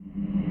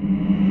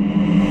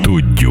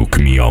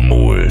Tudjuk, mi a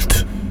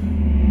múlt.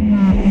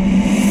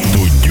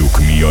 Tudjuk,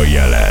 mi a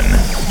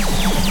jelen.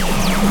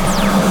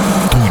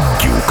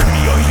 Tudjuk,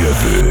 mi a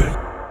jövő.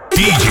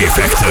 DJ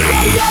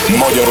Factory,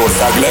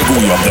 Magyarország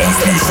legújabb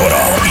dance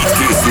műsora. Itt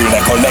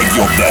készülnek a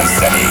legjobb dance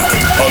zenék,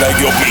 a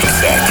legjobb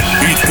mixek.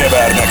 Itt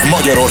kevernek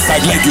Magyarország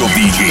legjobb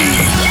DJ-i.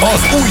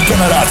 Az új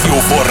generáció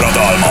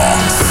forradalma.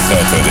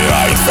 Saturday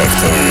Night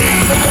Factory.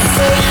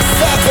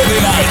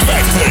 Saturday Night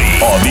Factory.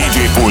 A DJ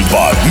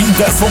pultban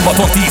minden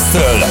szombaton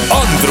 10-től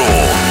Andró.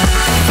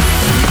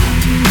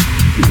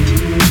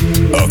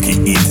 Aki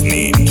itt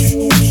nincs,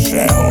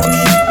 sehol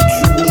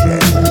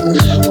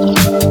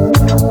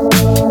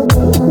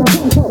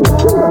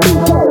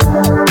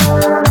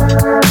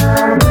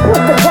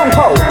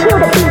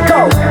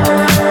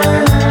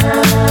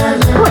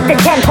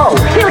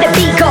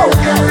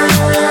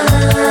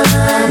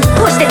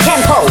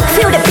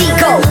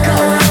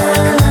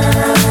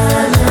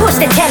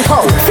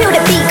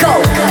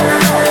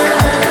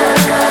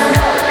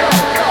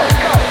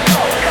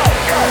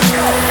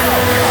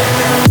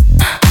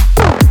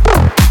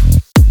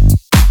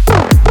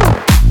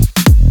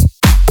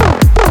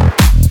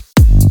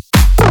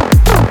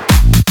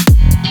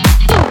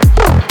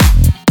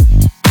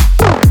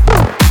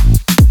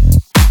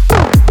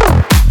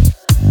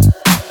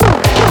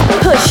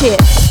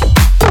sincs.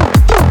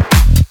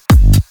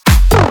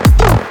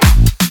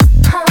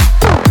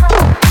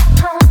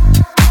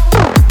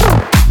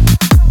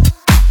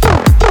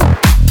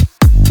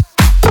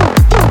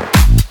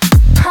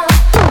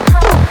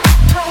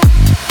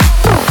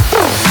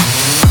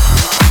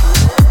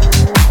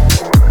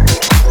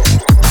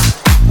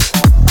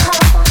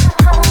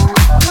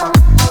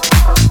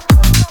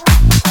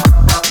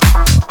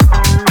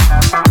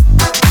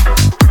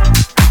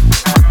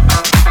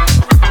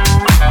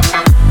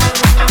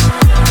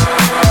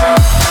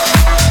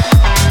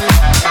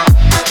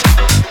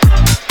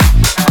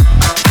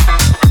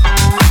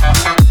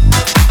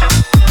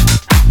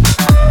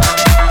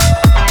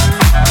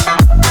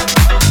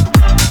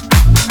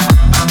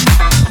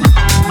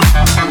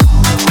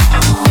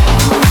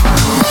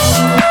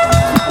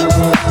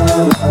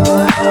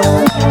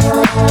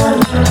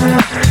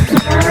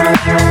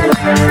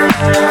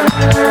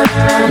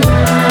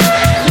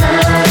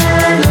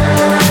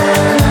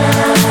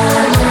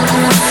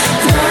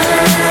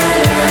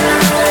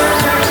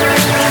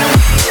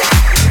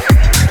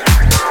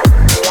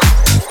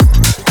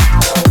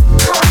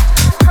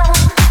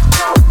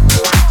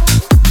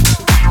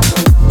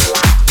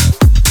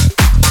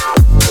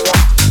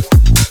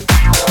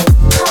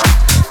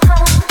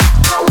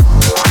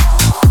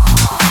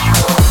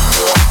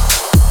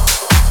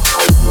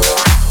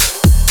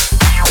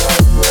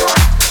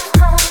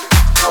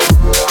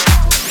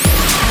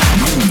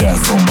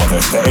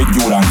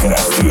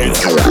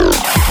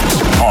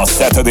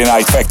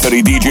 Night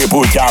Factory DJ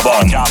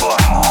pultjában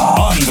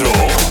Andró.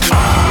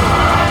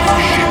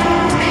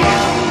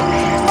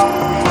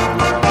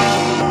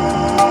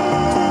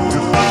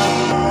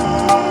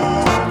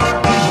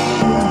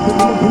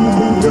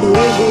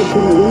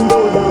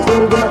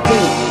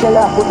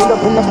 Pull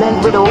up in the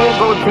Benz with a whole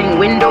gold thing,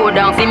 window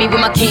down, see me with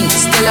my king.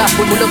 Stella,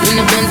 pull up in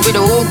the Benz with a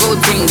whole gold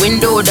thing,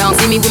 window down,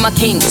 see me with my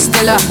king.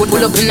 Stella,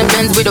 pull up in the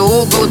Benz with a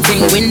whole gold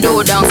thing,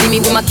 window down, see me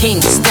with my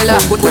king. Stella,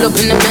 pull up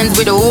in the Benz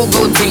with a whole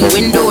gold thing,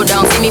 window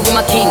down, see me with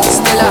my king.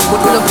 Stella,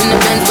 pull up in the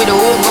Benz with a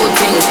whole gold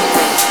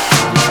thing.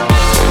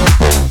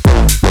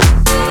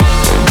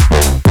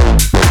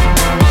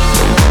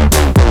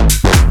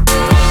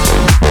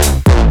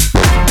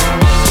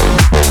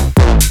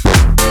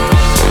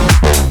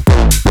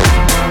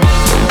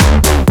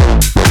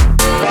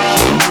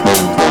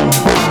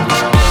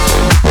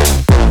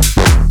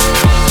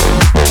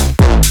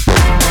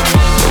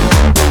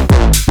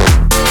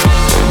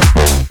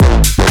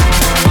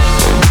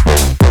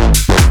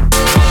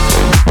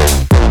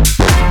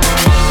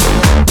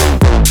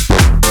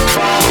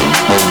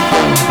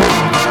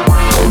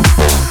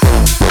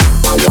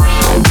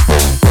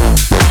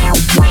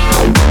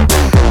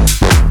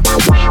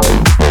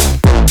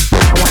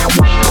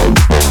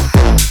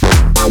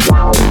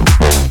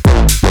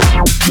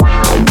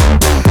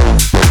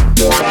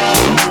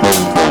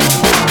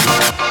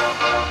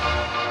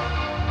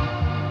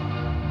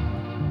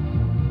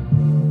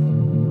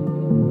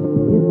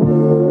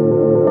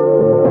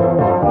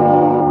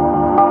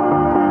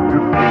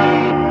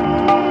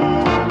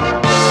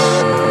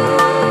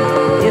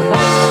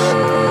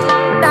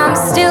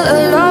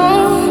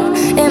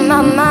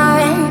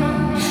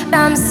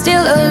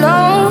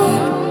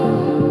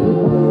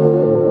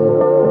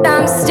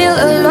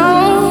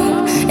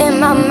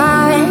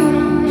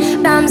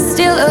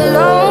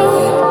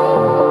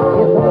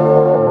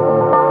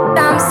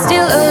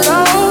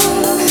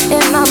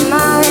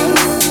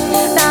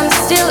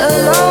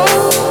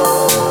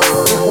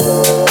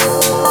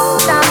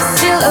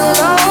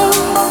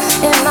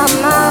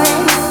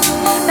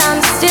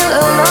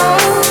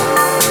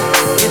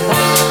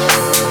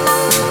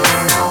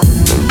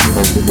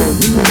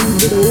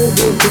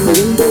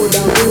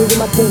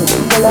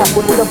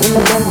 Stella. Pull up in the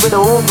Benz with a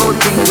whole gold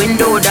thing,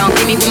 window down.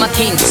 See me with my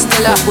king,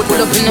 Stella. Pull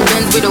up in the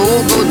Benz with a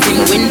whole gold thing,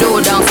 window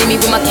down. See me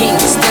with my king,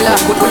 Stella.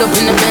 Pull up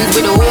in the Benz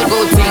with a whole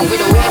gold thing, with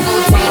a whole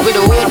gold thing, with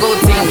a whole gold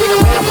thing, with a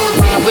whole gold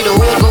thing, with a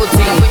whole gold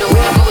thing, with a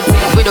whole gold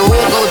thing, with a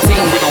whole gold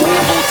thing, with a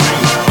whole gold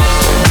thing.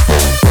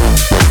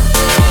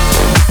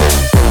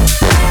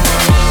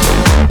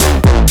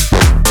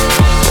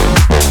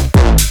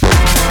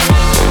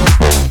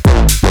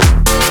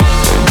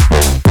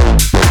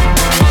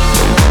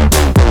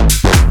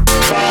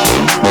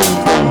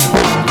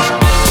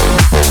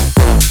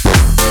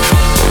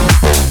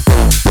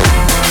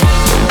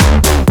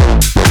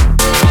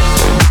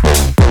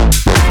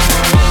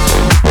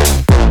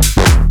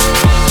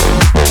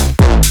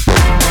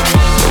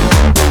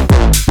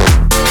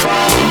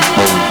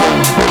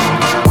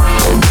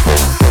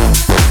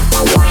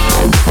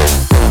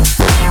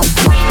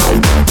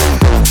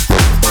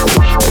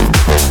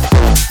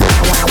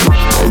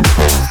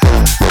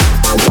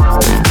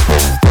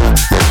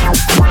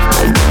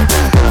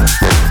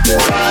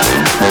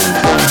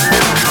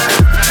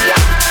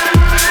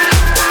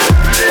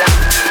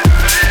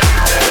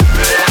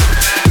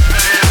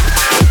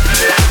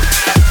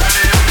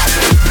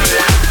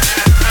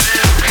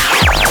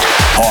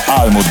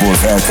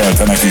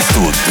 Felkeltenek is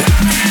tudd.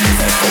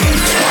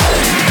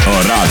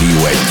 A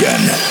Rádió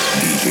Egyen.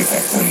 DJ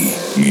Factory.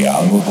 Mi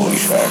álmodból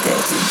is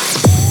felkeltünk.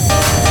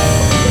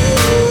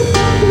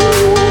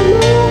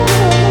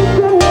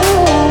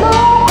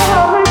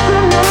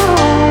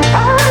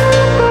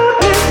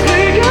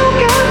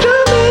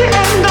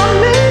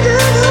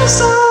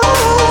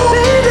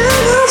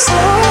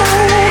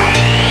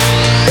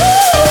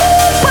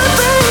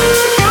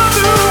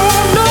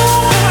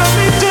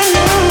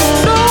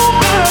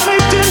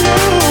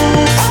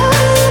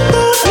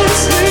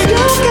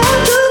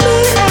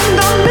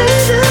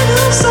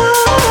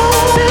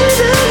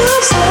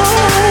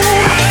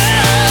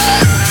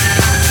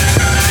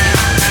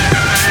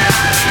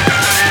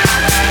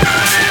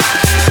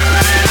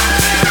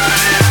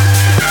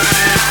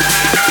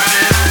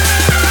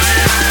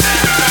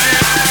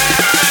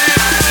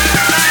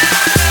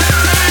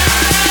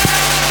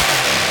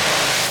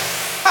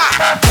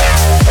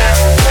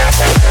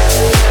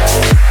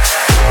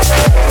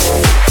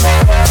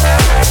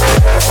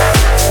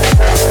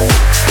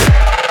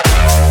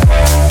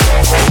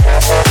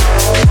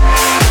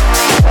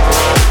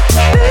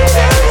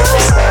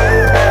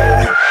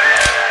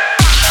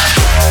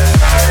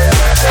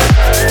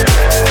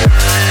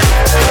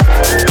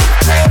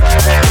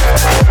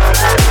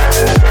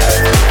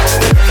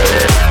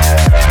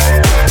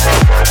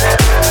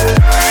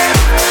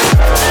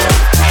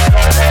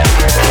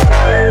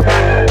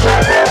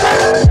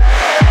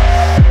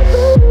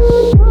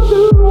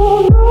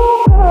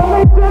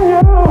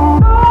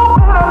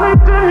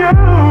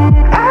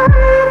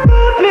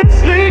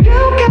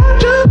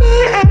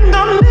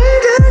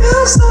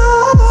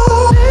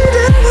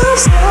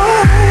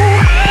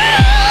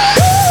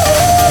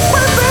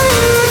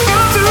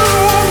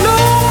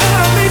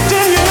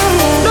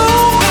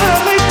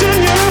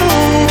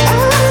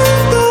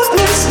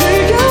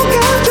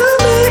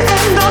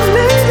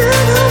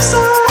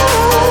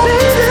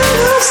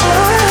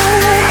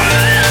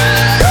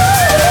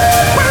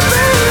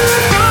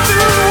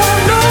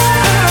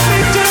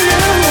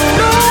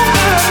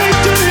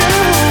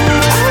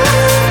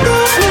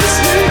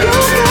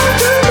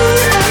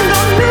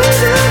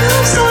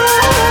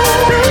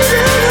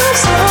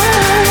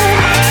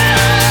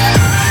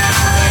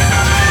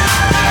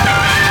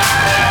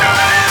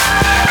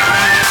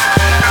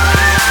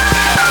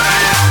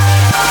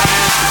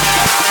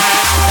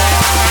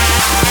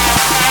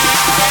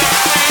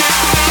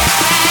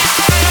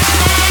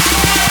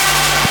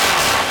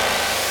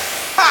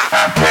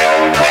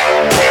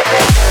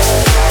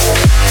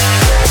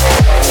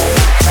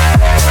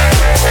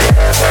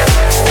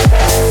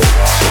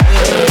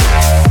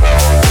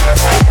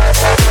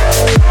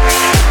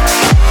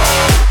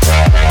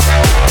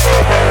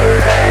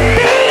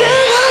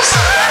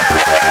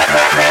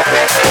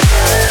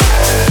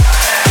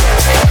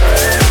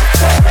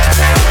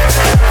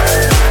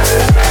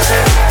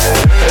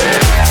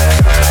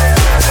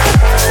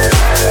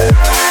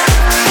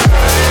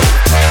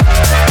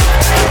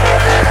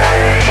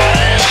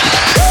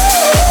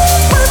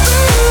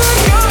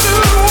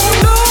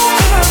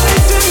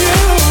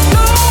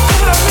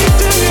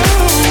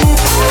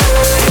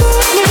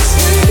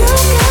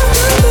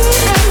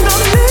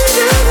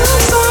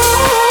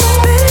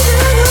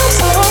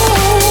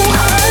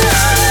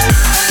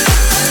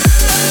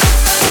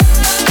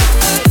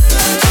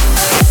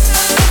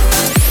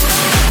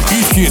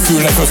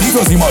 Készülnek az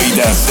igazi mai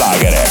dance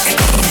slágerek.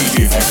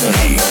 DJ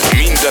Factory.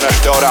 Minden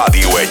este a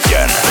Rádió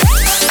Egyen.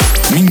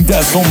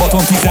 Minden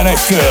szombaton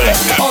 11-től.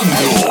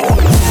 Andró.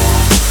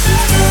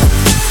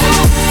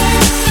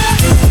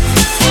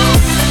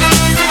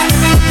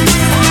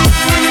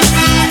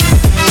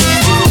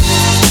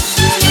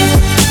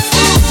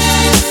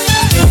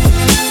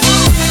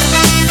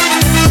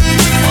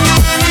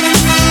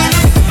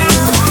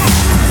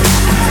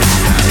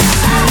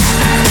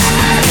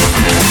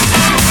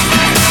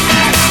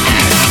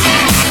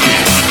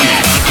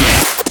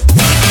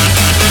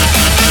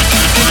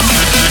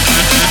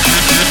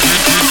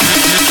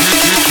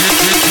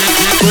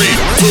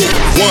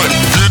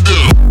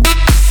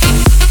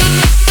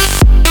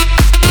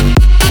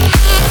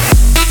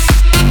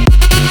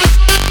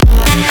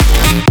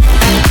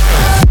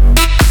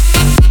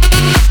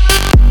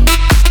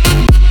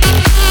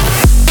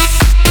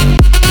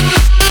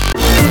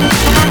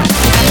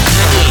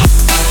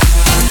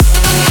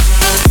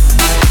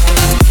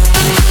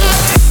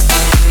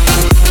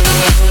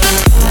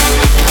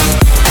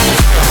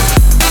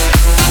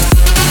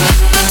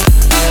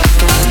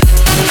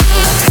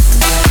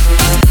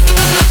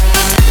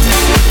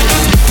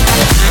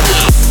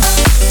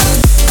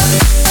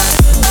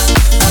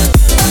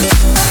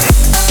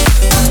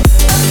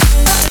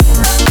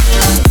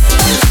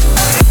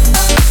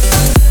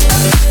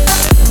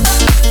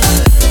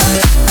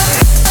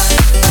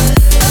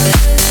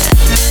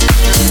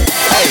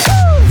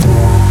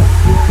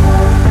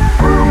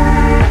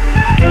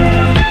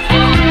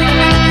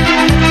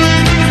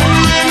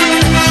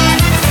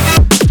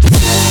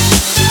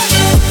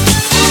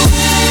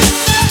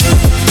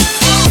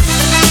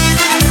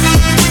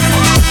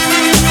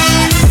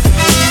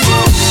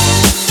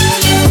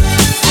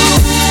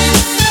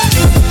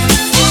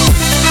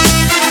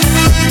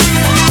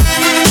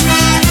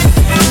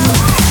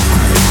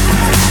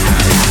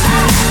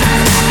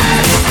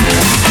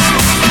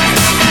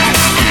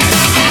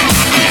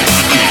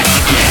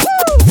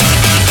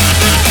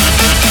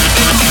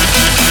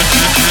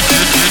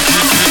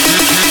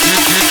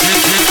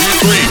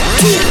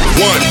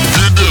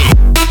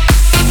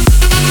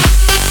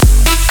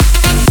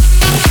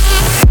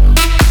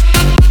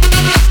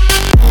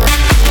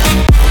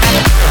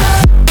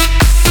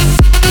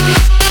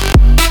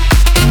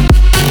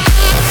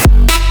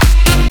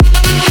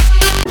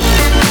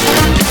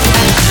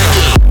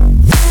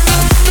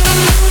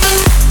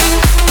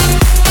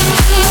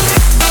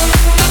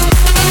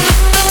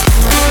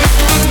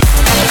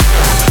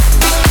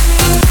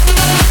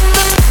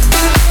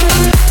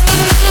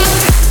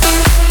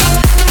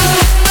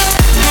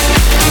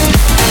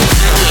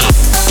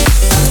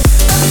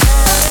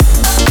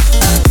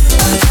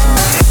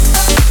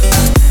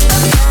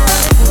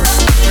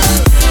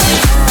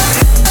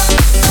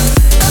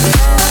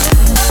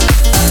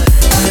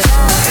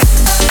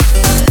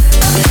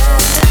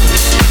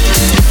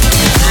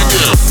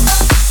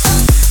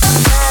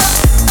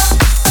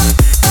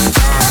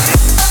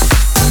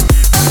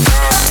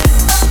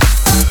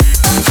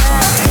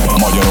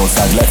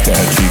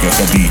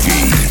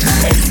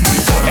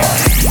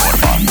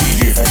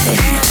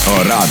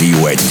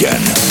 Rádió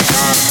Egyen.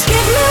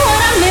 Give me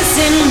what I'm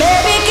missing,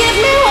 baby, give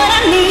me what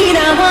I need.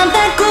 I want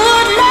that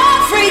good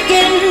love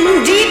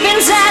freaking deep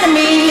inside of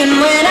me. And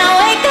when I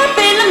wake up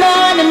in the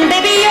morning,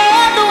 baby,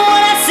 you're the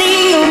one I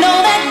see. You know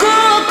that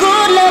good,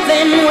 good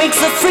loving wakes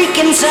the freak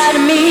inside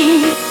of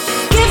me.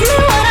 Give me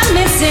what I'm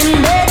missing,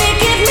 baby,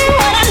 give me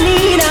what I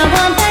need. I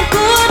want that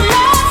good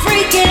love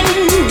freaking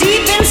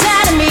deep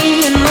inside of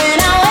me. And when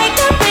I wake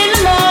up in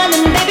the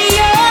morning, baby,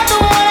 you're the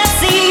one I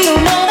see. You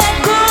know that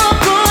good,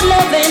 good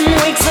loving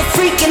wakes the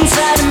freak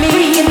inside of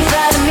me,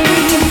 inside of me,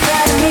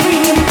 inside of me,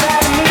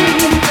 inside of me,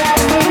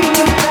 inside of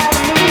me,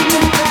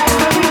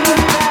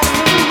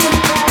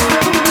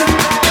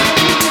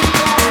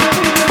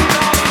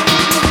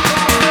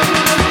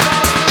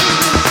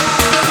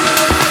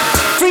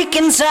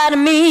 inside of me, inside of me. Freak inside of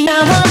me. I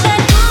want that.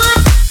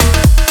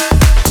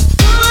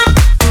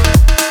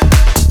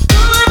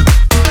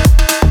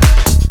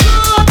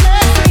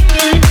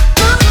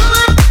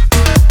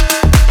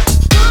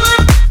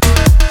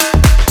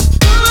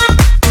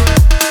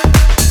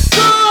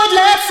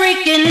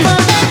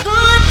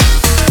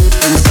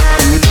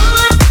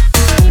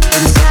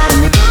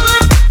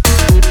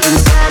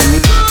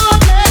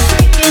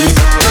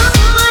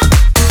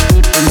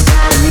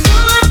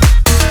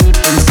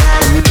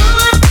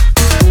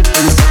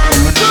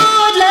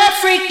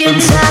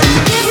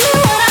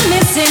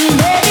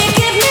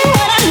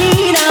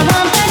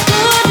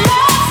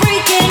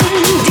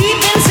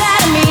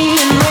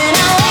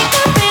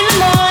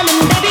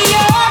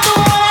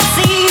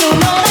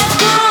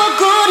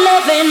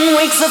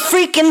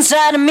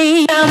 Inside of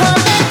me, I want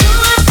that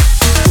good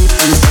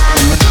inside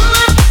of me,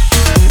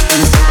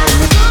 inside of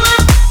me, inside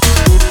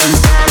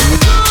of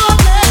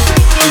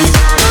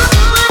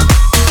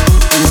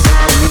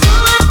me,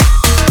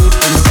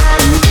 inside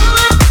of me,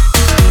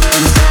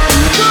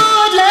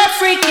 good love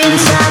freak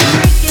inside of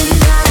me.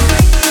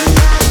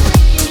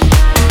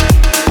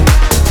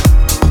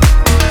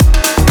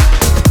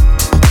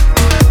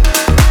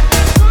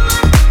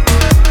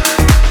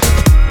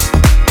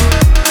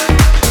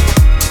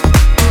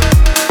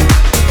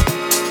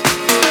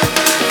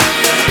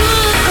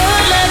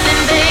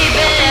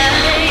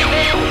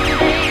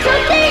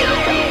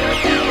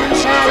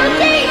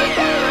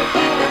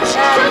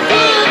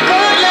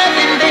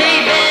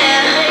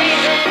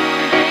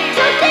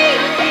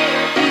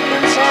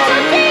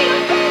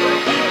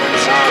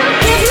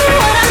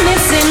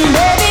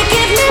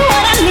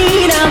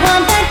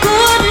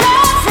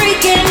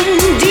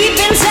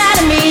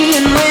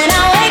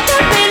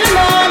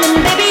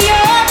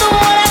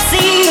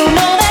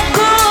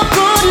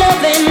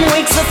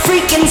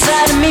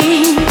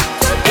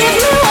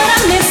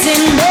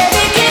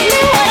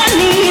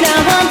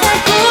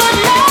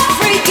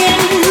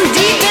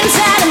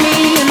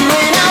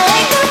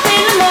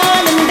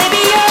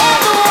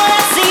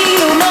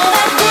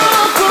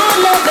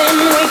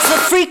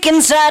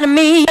 inside of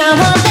me. I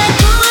want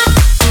that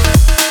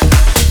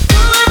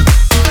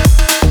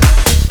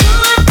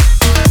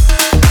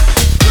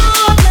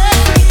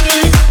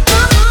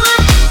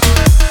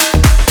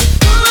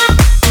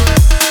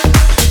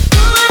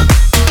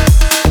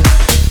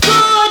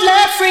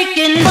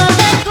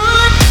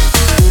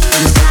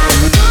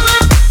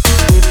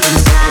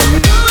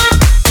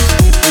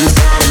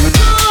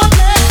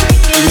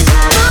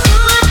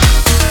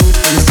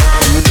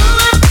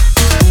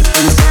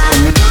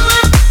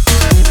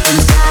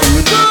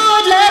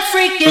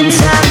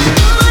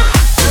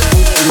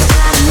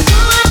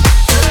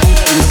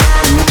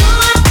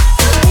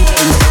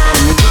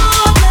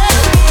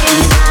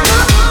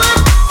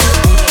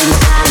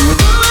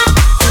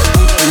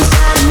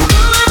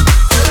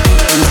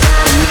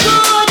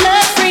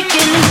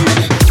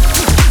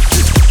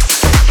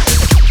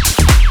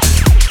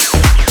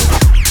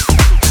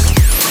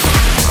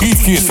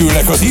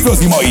készülnek az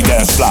igazi mai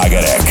dance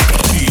slágerek.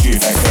 DJ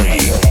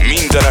Factory.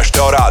 Minden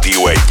este a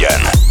Rádió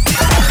 1-en.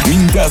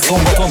 Minden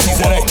szombaton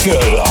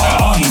 11-kől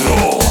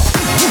Andro.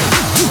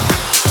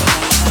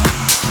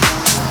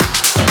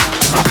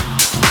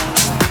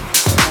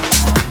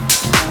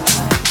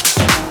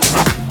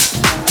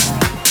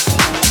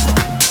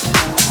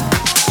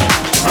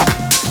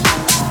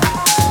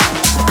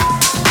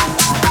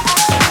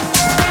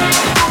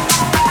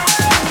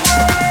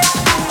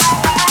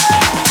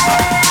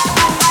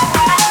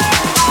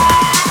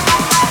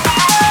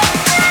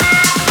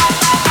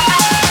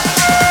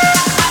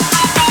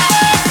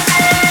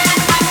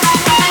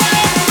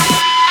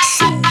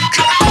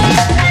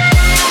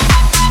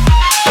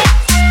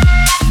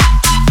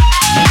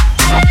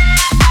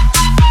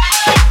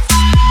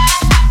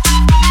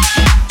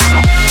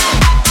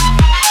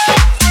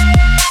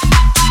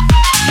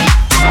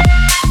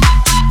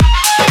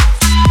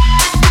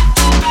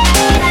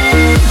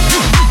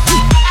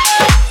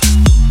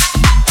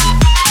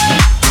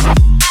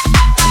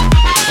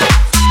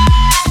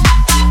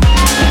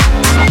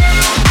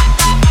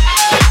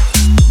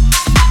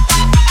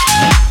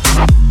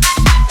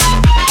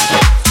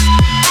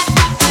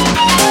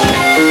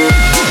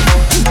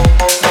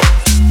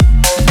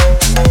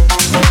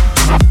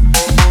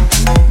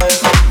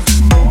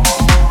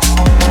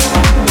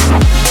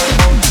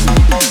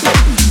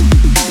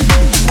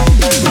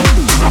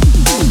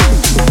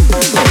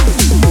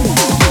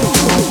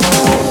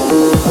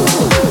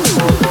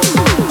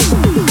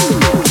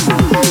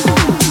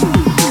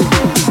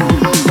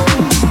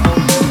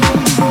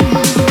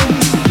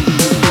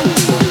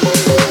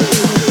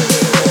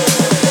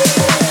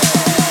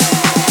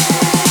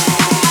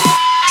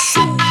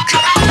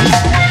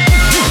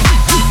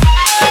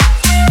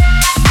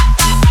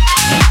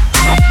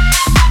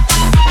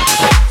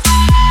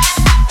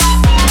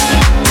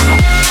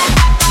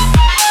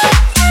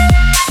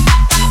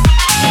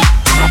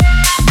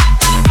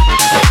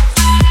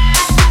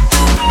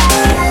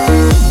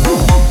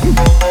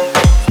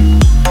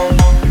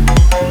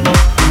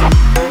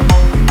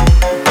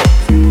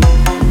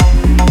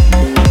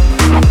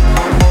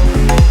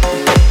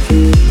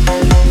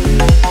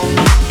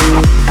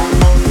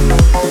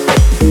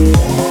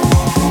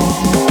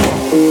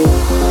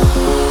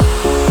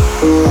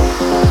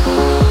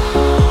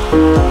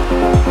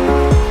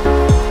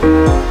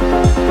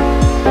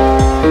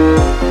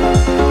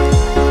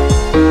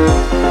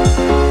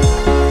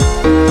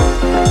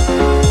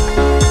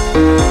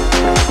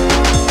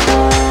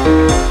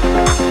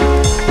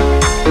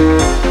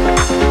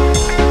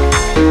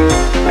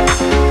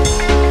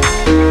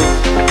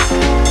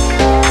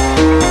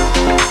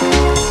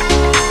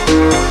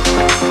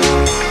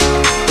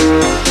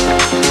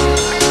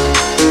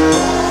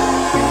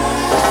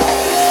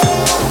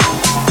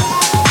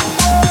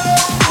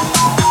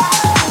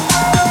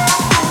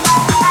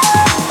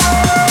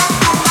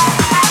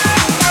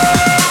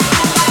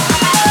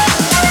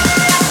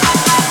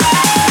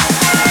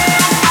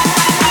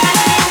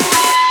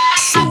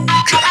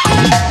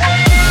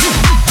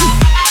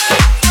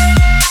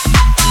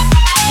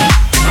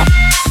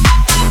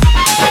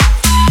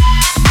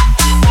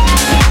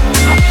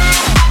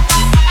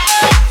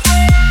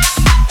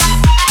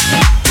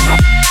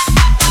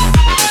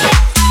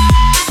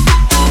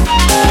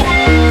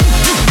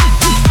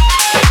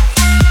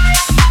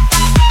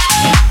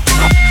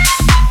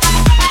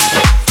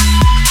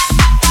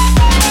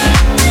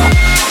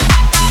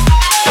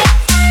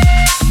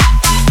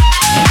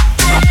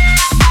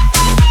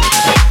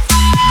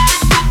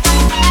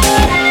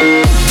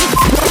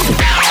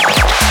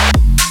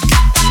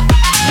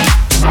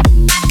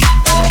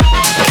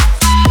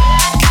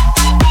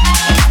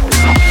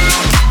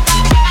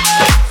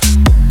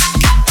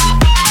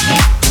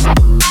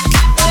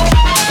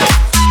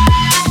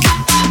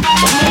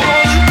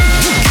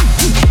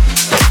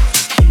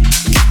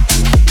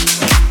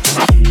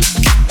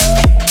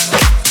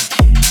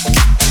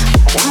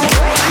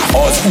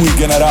 új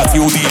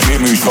generáció DJ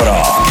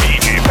műsora.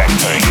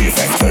 DJ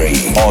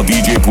Factory. A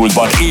DJ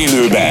pultban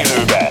élőben.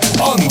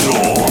 Andro.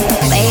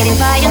 Waiting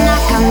for your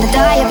knock on the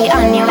door, you'll be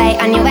on your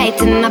way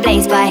to my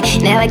place, boy.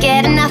 Never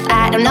get enough,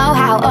 I don't know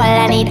how. All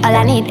I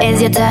need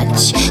is your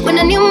touch. When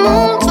a new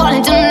moon's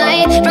falling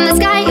tonight, from the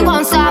sky you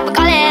won't stop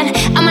calling.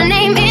 And my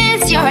name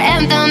is your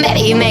anthem,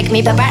 baby, you make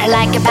me prepare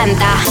like a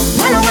panther.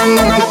 101,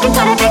 I'm looking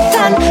for the big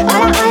fun.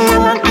 All I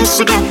want is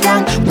to get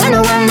down.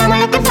 101, I'm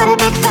looking for the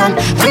big fun.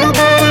 When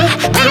nobody,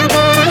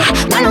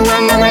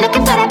 101, I'm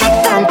looking for the big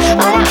fun.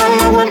 All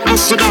I want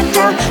is to get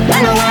down.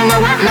 101,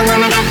 I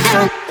wanna get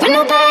down. When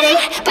nobody,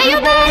 but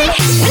your body.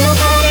 When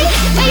nobody,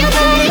 but your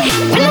body.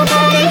 When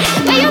nobody,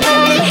 but your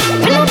body.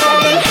 When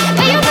nobody,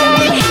 but your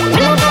body.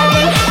 When nobody,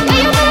 but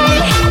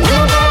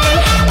your body.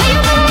 When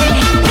nobody, but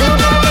your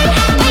body.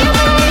 When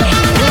nobody, but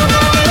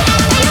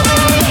your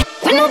body.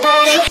 When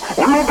nobody,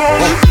 when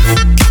nobody.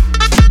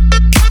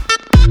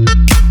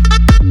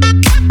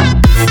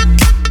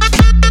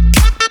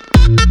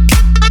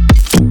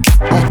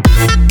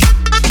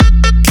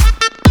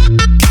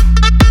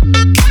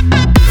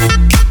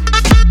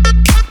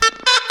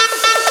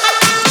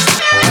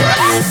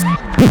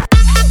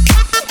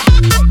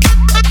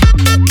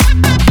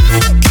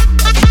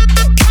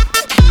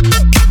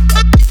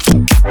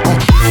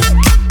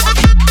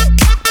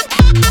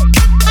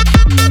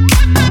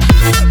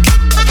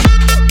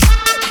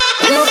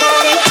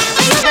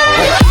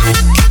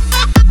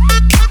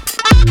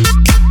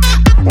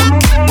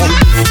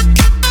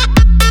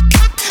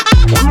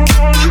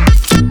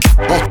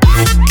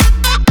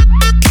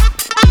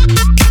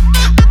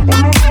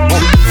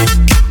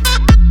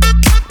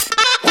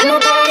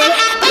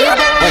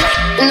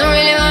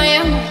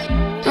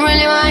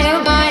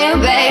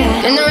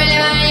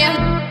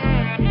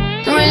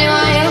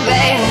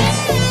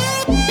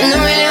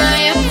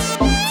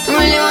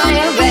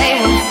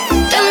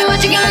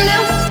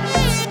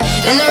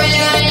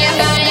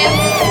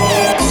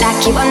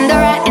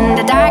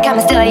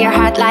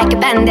 Like a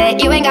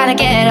bandit, you ain't gonna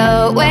get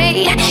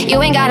away.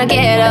 You ain't gonna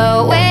get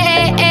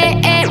away.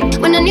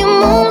 When a new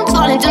moon's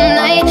falling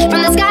tonight,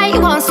 from the sky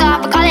you won't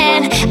stop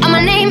calling. And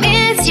my name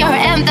is your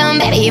anthem,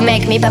 baby, you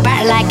make me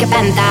prepare like a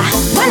panther.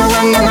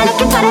 101, I'm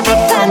looking for the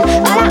big fun.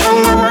 All I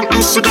want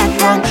is to get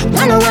down.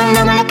 101,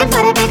 I'm looking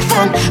for the big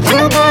fun. When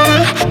nobody,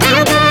 but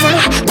your body.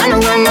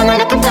 101, I'm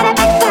looking for the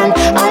big fun.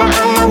 All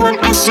I want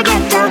is to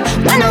get down.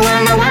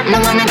 101, I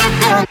wanna get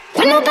down.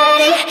 When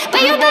nobody,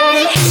 but your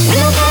body. When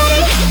nobody,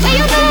 but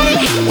your body.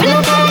 When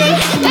nobody,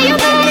 but your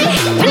body.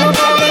 When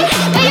nobody,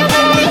 but your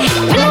body.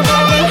 When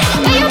nobody, but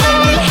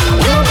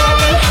your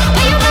body.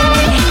 When nobody,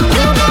 but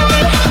your body.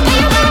 When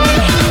nobody,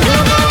 but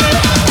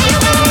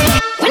your body.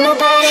 When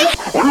nobody,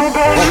 when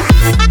nobody.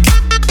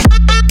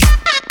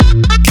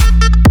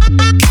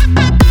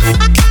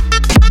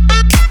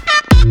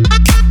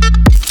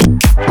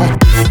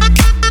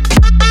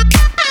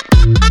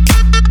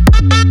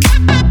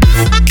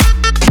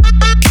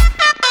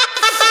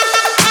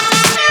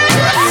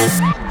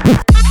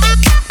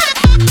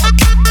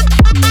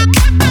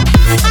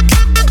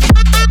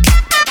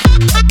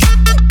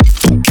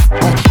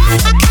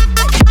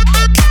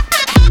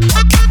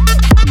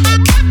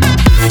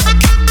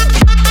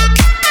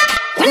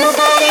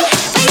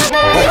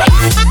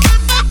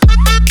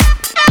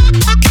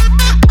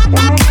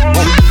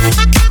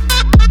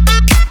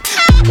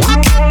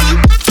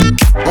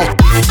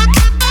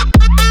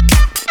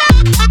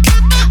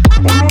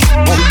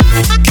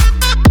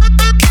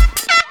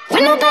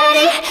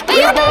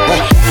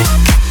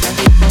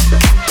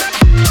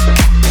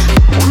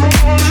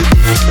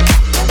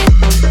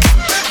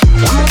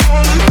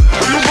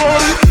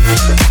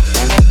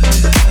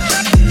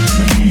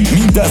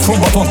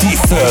 Szombaton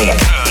 10-től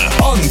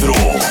Andro.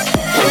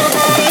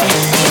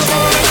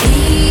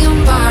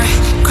 Neon bar,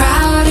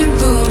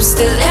 crowded room,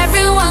 still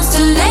everyone's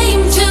too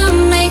lame to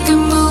make a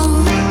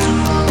move.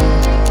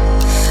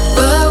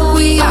 But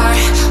we are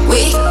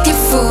wicked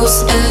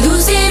fools and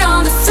lose it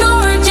on the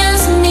floor,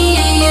 just me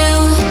and you.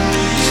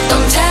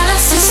 Don't tell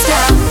us to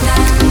stop, nah,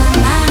 nah,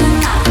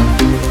 nah, nah.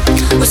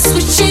 We're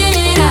switching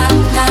it up,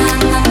 nah,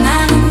 nah,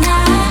 nah,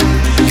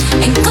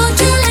 nah. Ain't go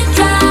till it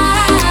dry.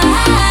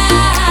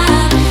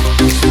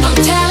 Don't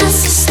tell us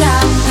to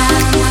stop, nah,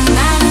 nah,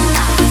 nah,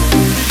 nah.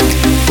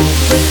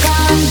 We're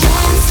gonna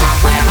dance like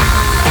we're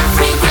out of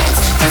regrets,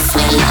 'cause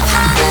we love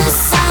how the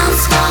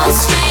sounds fall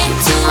straight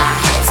to our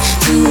heads.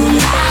 Too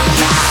loud,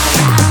 loud,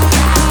 loud,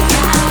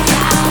 loud, loud,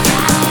 loud,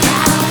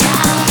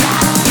 loud,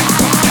 loud.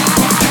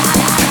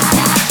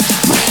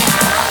 We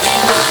are, they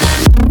wanna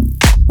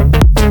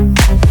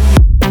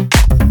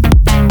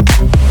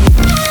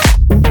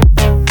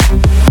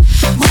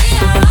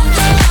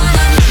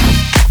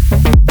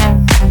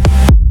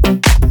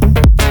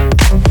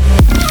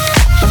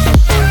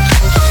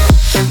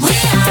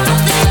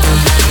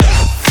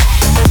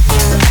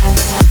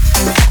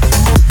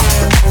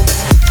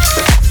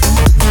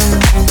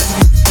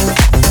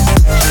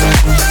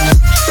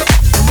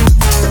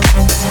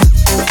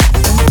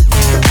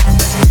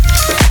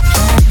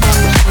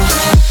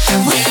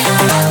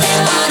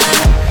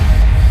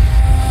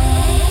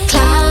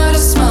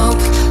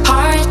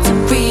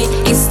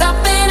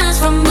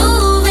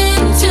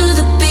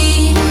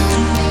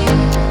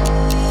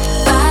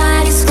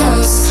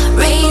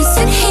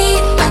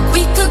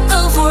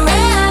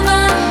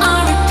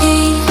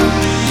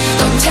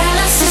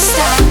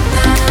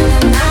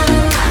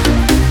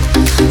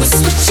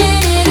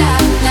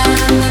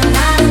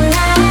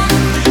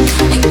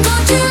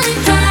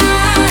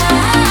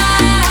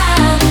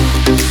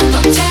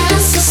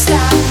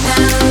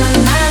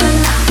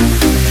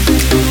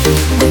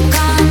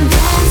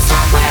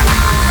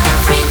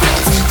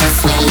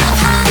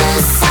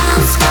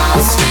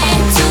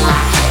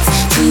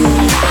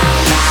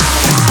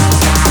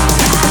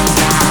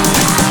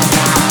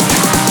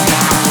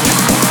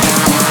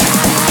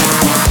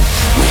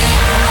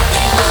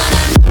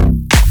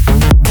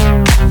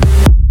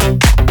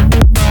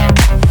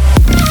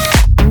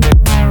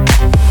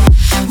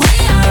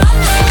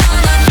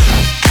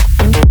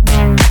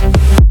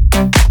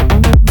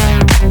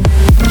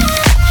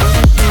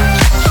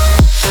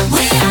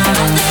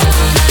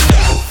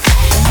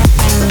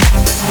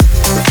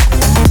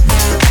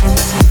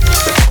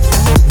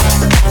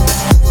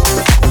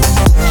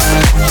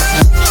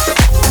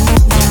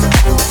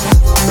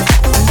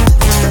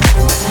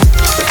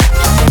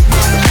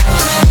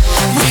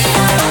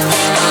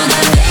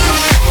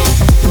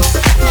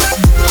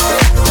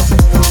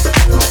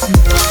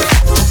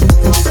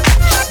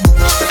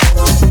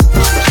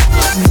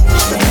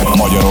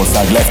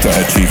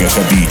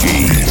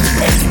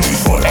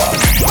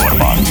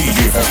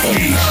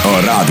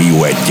a Rádió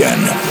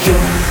 1-en.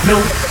 No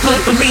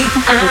good for me,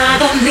 I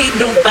don't need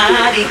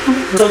nobody.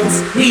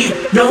 Don't need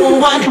no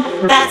one,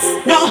 that's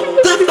no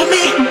good for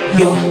me.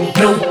 You're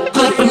no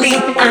good for me,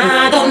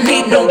 I don't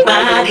need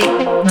nobody.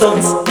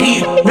 Don't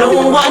need no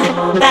one,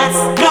 that's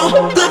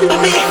no good for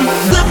me.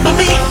 Good for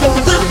me,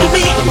 good for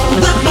me,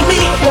 good for me,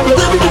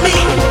 good for me,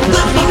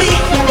 good for me,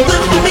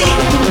 good for me,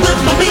 good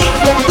for me,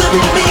 good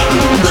for me,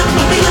 good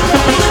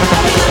for me.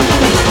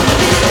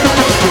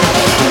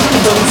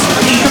 Don't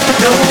need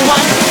no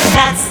one,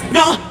 that's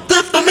no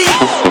good for me.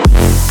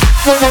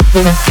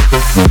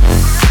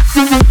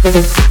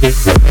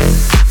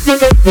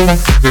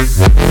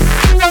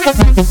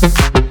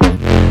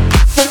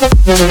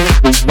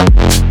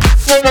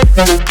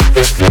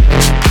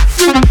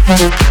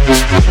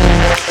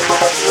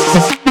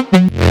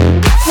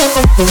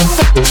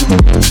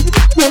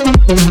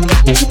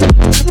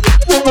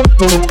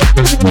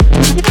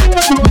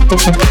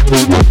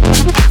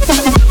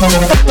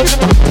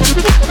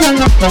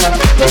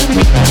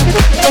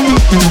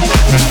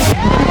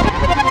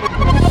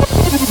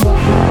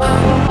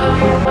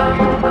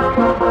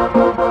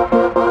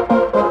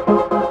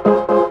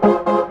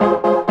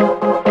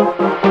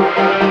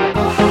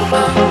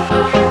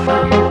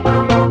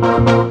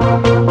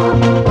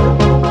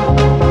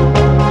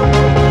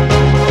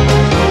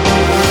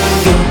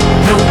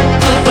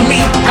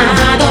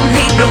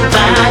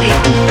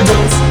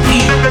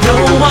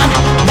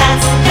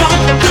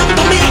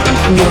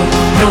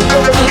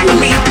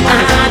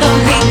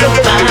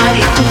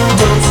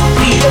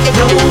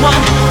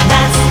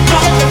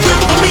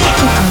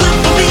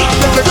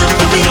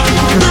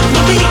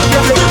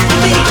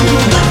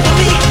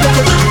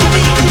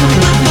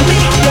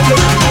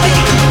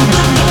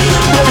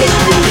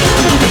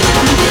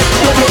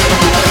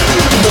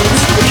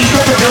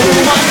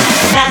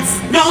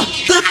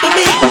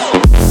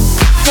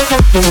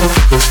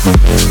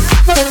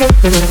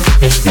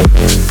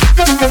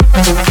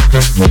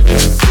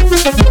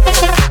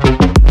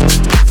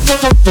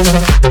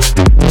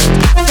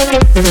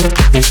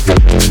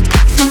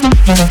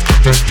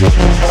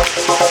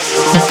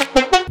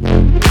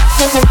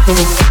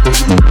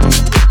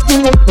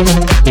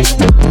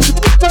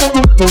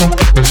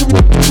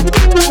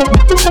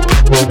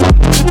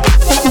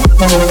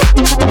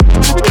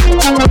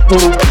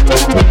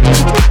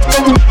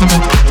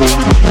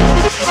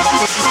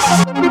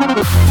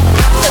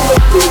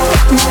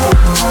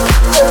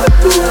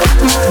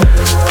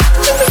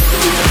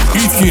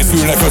 Itt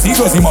készülnek az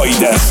igazi mai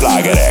dance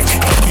slágerek.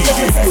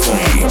 DJ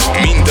Factory.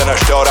 Minden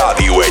este a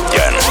Rádió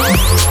 1-en.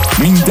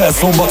 Minden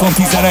szombaton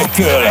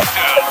 11-től.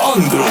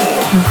 Andro.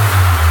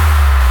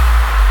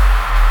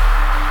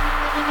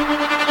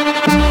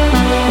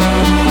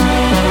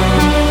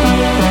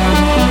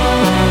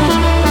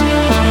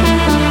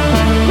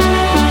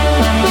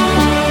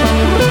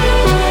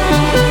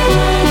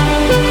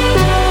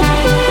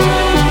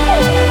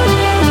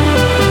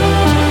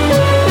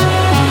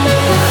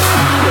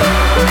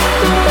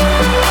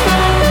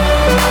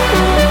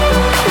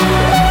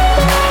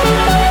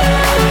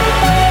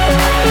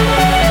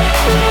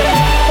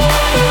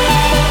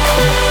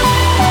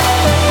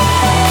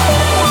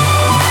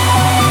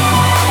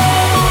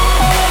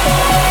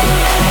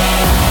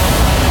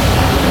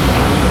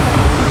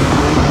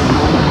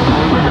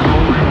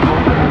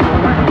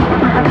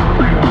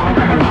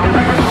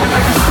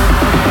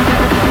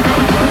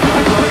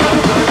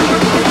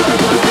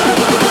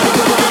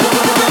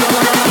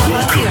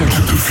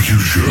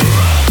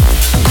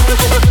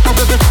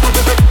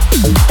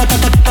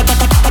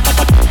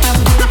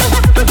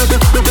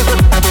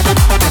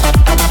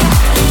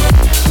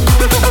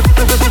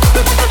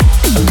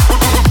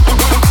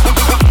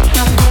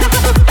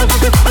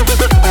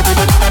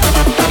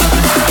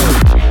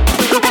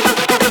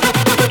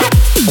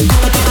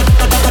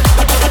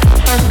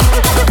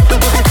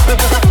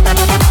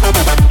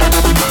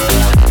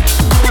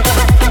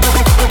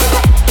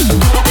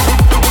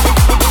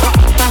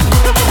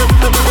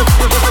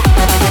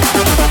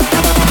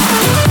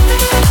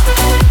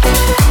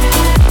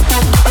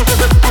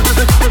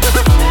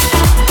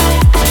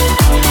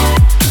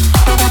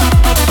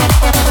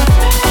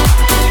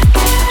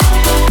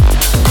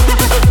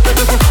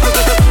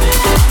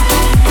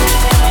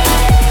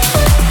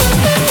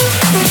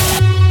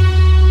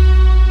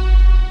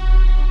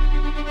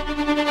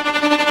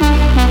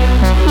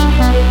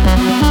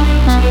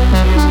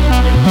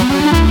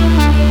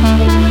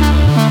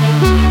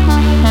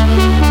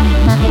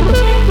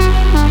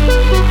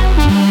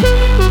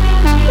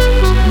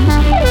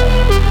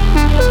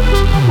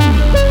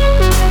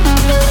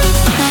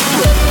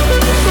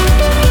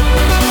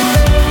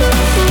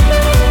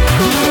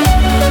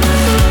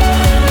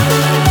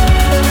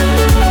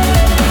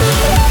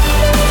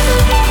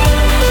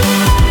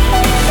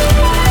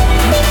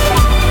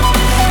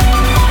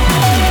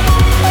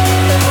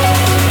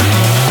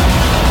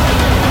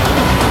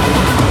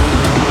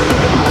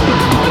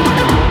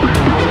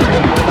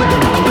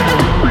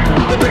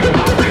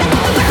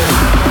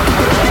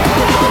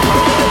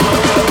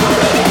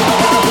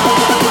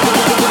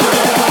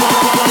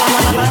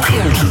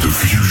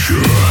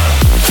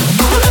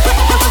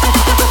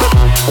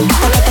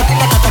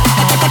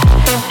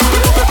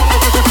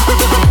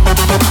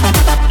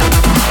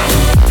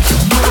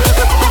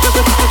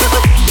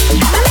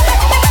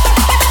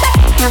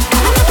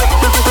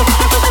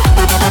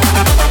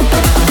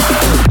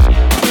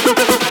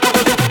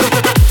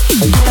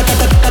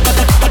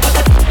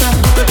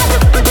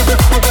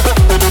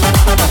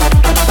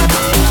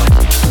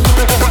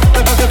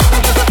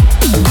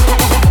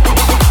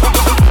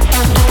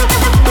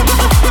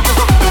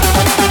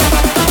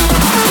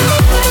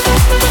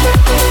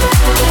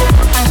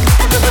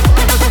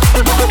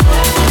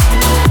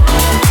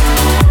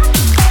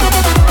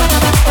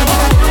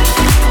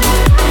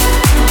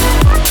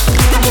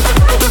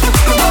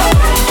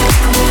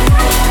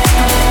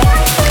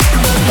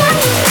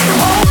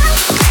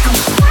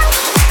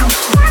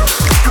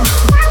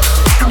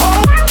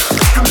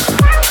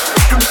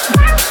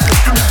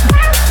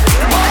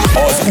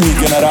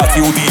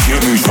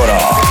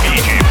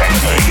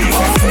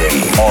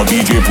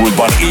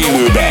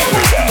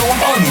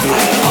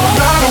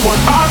 what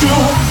I do,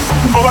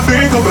 all I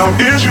think about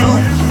is you.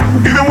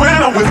 Even when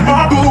I'm with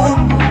my boo,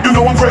 you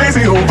know I'm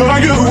crazy over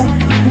you.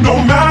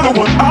 No matter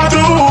what I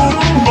do,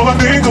 all I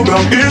think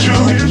about is you.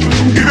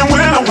 Even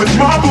when I'm with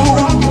my boo,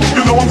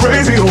 you know I'm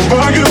crazy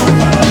over you.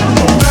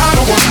 No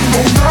matter what, no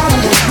matter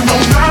what, no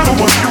matter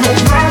what, no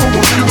matter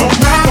what, no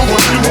matter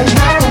what, no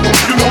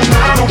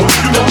matter what,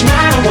 no matter what, no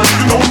matter what,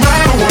 no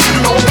matter what,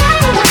 no matter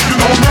what, no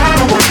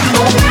matter what, no matter what, no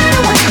matter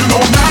what,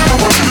 no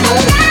matter what,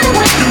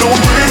 you know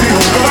I'm crazy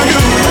over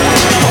you.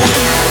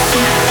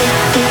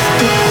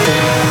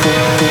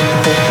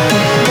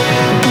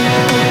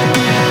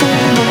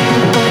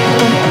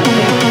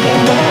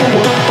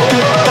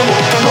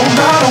 No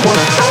matter what,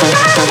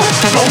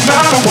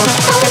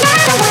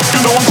 you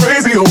know I'm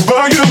crazy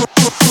over you. No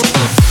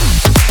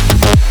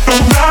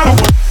matter what,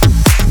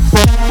 no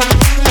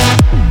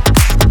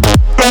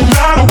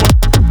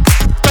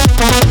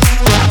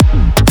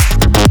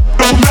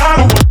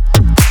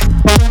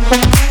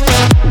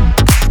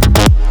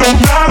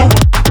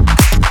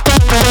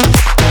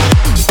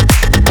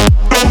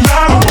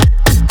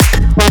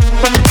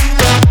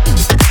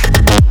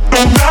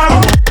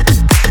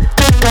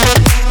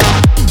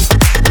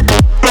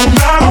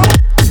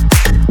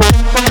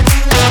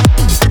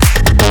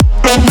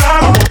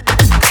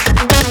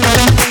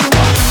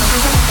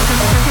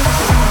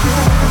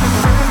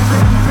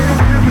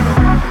what,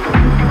 no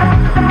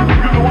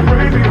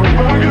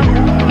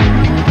matter what,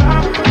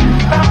 no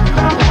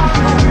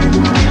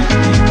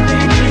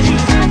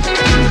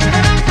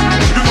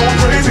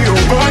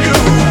matter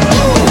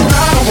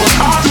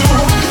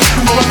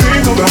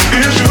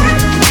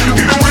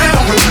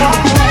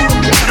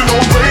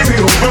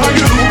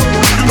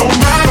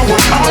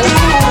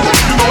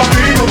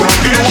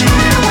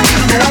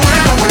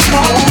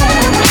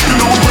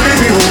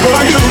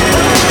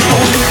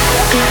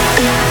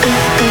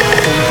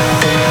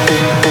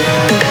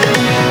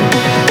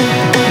what,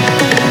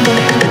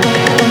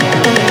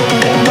 no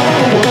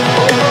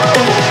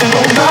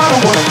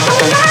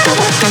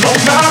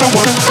matter what, no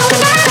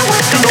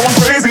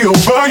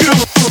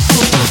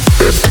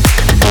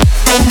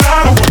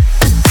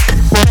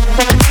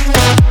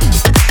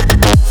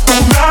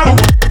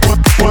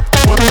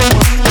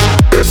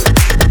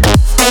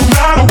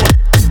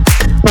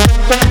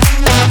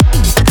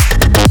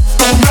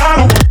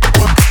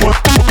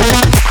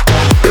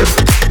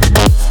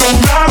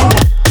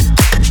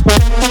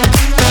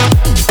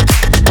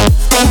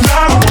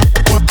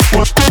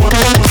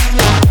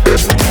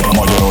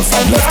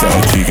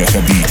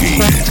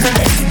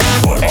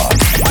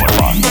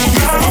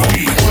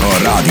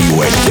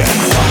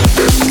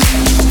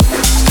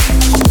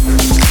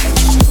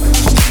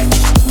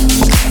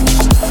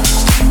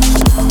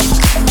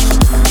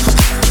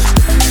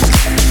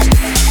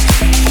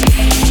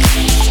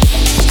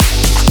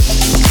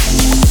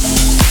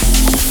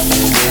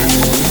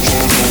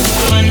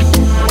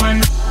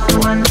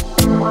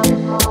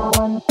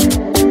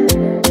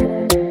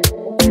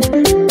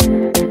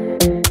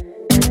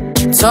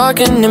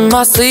Talking in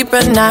my sleep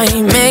at night,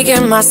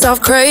 making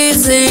myself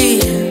crazy.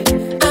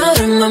 Out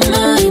of my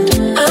mind,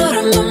 out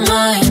of my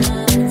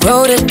mind.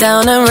 Wrote it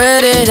down and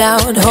read it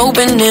out,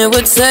 hoping it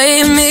would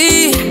save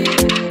me.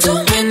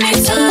 Too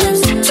many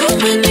times, too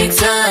many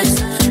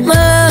times.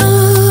 My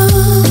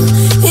love,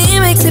 he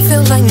makes it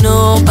feel like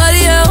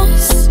nobody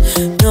else,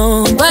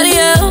 nobody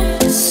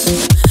else.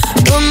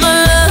 But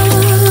my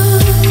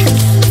love,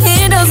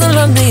 he doesn't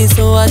love me,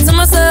 so I tell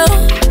myself,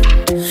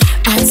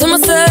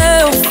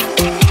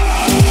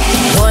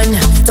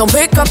 don't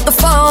pick up the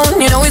phone,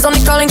 you know he's only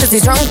calling cause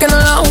he's drunk and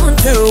alone.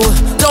 2,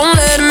 don't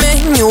let him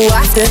in, you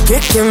have to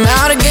kick him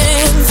out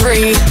again.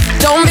 3,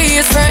 don't be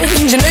his friend,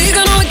 you know you're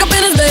gonna wake up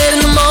in his bed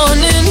in the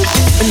morning.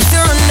 And if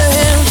you're under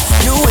him,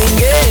 you ain't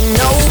getting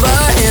over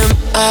him.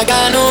 I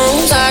got no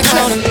rules, I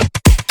count him.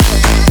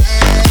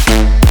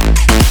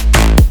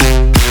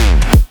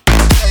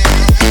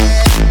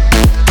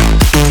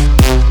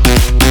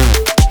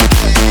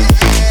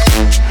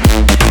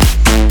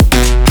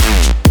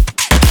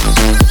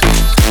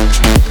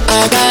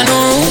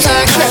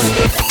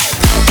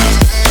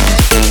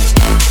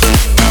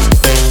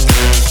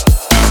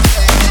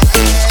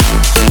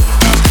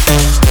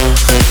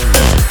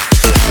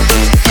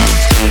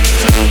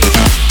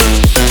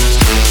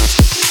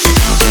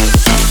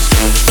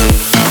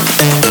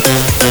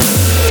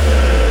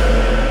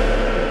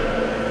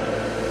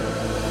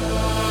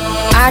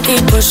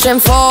 Pushing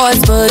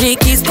forwards, but he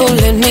keeps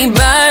pulling me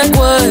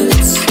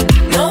backwards.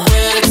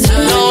 Nowhere to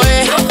turn,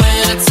 nowhere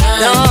to turn.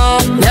 No,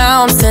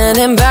 now I'm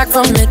standing back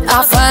from it.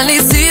 I finally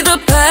see the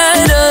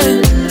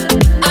pattern.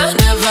 I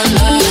never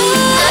loved,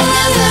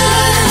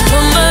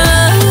 but my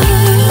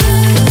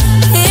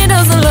love, he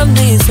doesn't love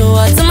me, so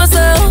I tell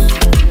myself,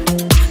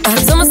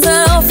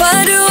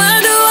 I do.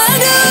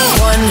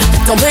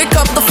 1, don't pick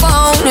up the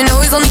phone, you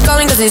know he's only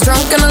calling cause he's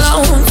drunk and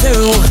alone.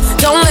 2,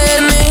 don't let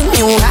him in,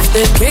 you have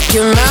to kick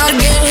him out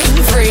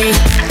again. 3,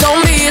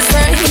 don't be his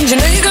friend, you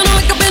know you're gonna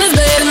wake up in his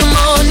bed in the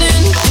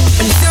morning.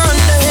 And if you're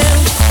under him,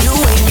 you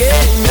ain't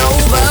getting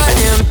over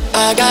him.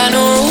 I got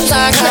no rules,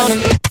 I count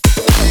him.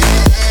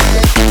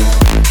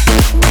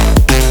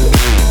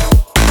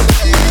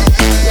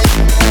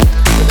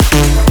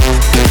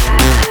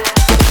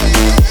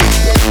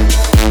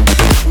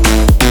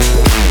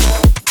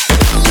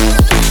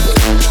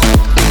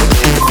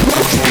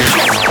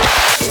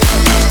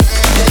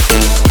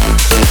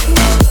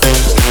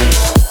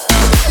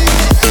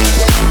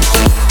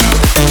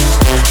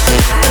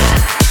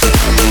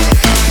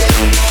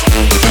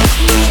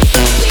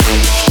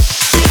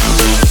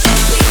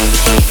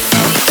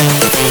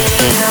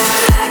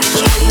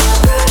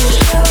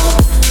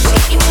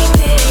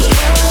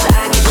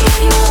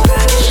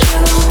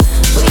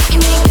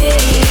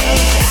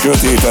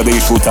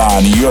 és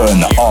után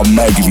jön a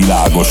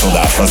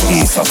megvilágosodás az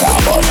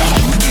éjszakában.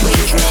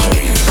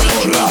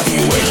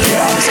 Rádió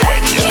Egyen.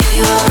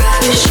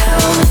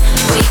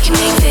 We can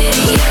make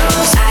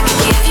videos. I could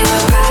give you a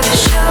private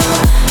show.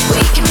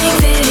 We can make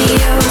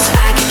videos. I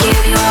could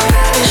give you a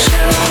private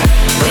show.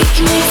 We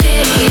can make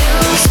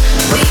videos.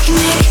 We can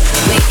make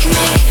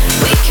videos.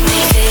 We can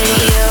make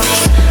videos.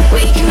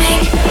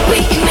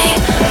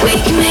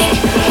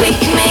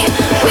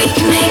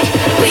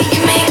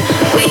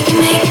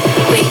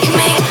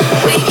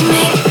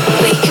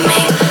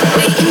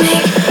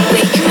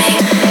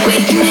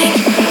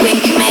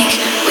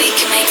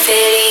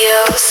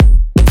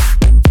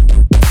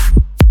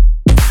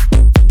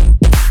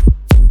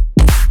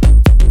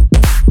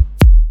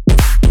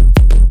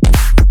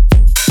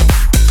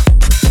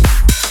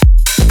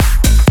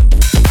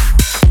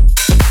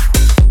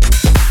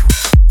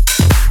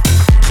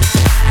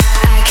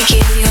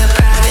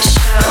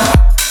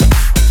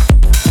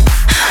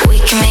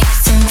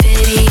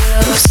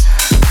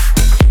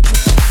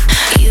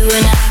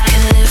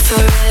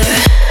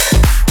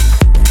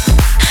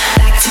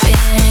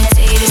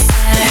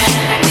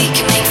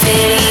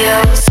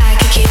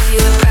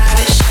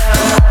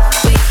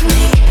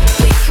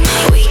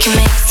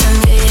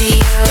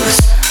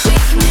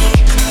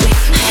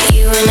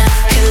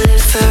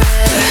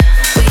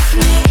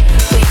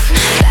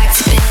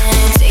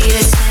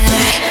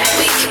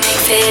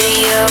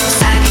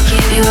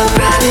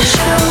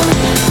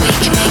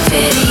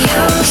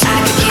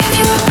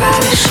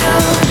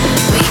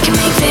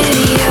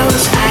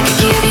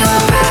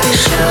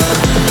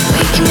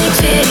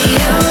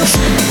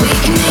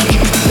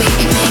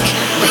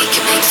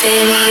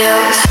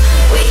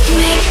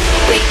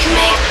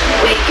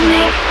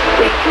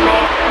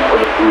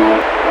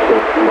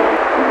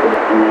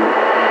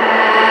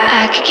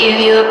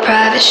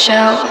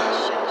 Show.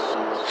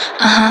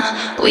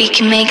 We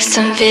can make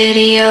some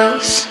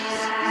videos.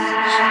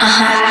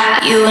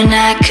 You and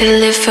I could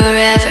live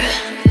forever.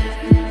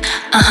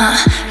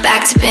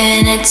 Back to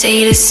being a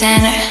data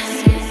center.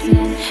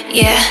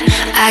 Yeah,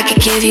 I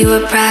could give you a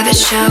private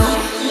show.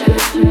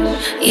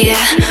 Yeah,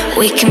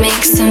 we can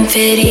make some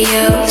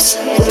videos.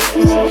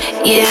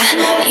 Yeah,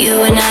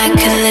 you and I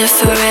could live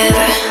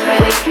forever.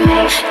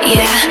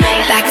 Yeah,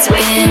 back to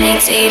being a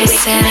data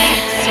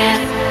center.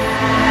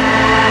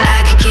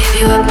 Give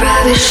you a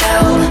private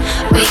show.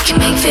 We can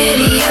make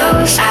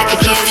videos. I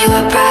could give you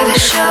a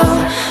private show.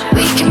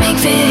 We can make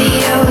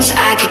videos.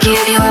 I could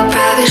give you a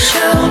private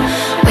show.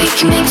 We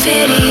can make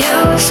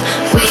videos.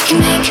 We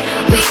can make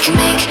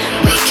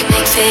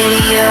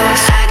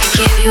videos. I could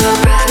give you a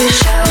private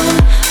show.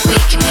 We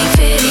can make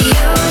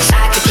videos.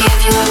 I could give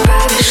you a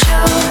private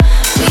show.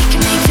 We can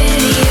make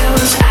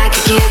videos. I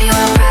could give you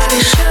a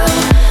private show.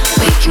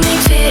 We can make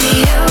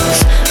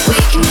videos. We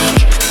can make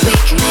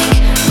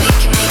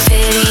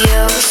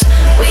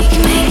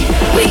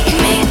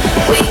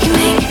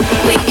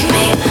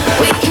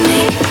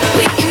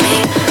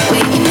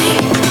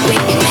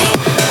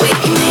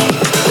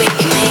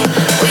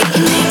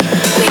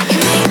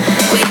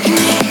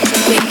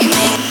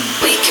videos.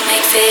 We can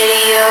make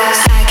videos.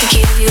 I could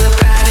give you a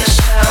private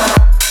show.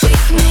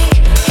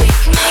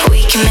 We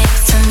can make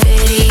some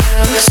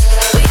videos.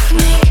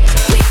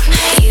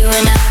 You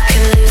and I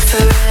could live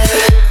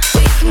forever.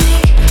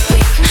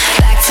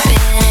 Back to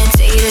being a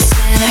data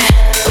center. I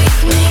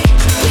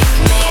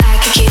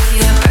could give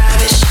you a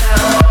private show.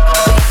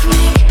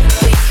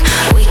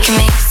 We can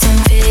make some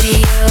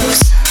videos.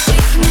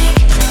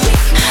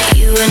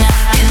 You and I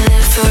could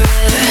live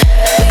forever.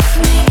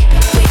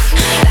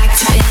 Back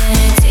to being a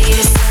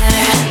data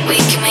center. We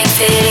can make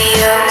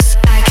videos. I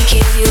could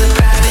give you a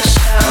private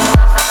show.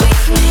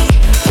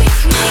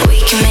 We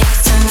can make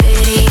some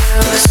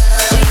videos.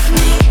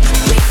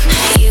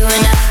 You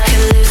and I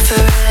could live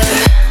forever.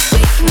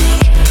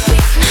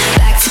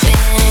 Back to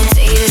being a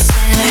data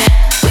center.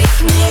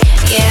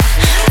 Yeah,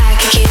 I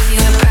could give you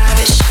a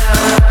private show.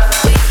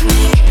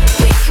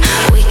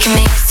 We can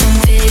make some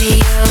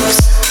videos.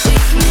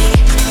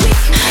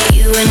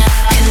 You and I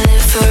could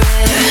live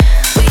forever.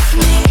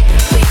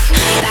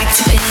 Back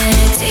to being a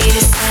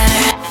data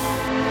center.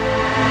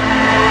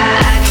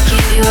 I could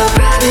give you a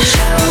private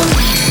show.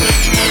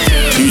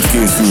 Így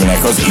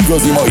készülnek az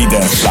igazi mai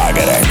dance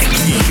slágerek.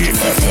 DJ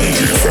Factory.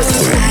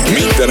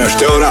 Minden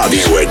este a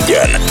Rádió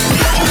Egyen.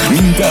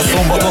 Minden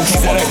szombaton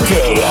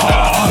 11-től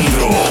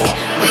Andro.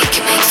 We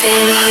can make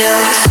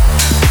videos.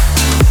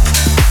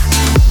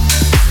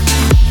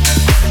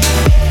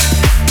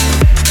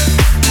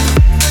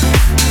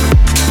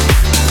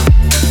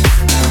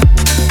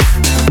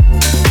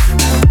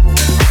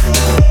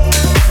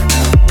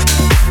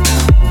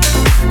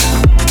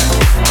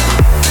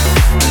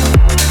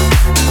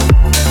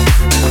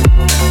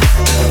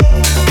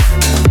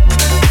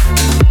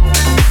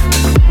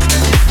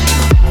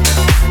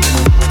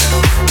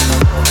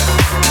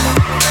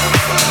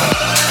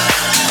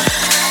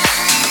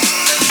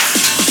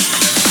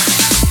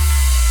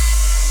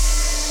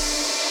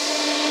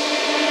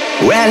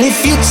 Well,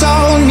 if you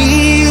told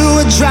me you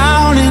were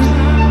drowning,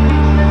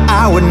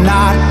 I would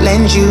not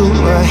lend you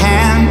a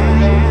hand.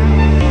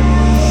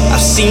 I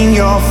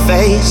your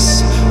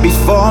face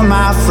before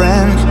my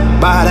friend,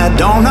 but I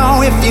don't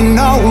know if you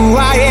know who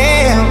I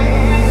am.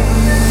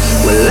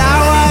 Well, I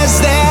was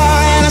there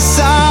and I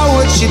saw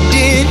what you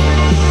did.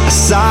 I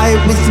saw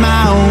it with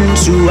my own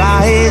two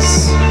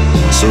eyes.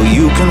 So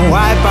you can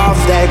wipe off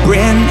that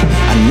grin.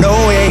 I know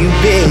where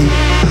you've been.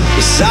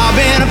 Yes, I've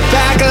been a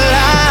pack of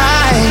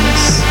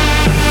lies,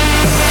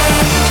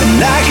 and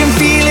I can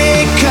feel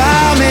it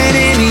coming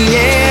in the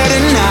air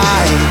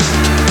tonight.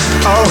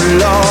 Oh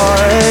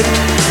Lord,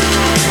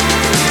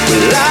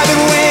 well I've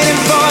been waiting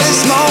for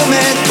this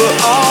moment for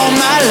all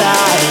my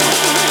life.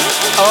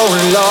 Oh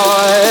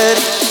Lord,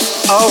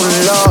 oh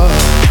Lord.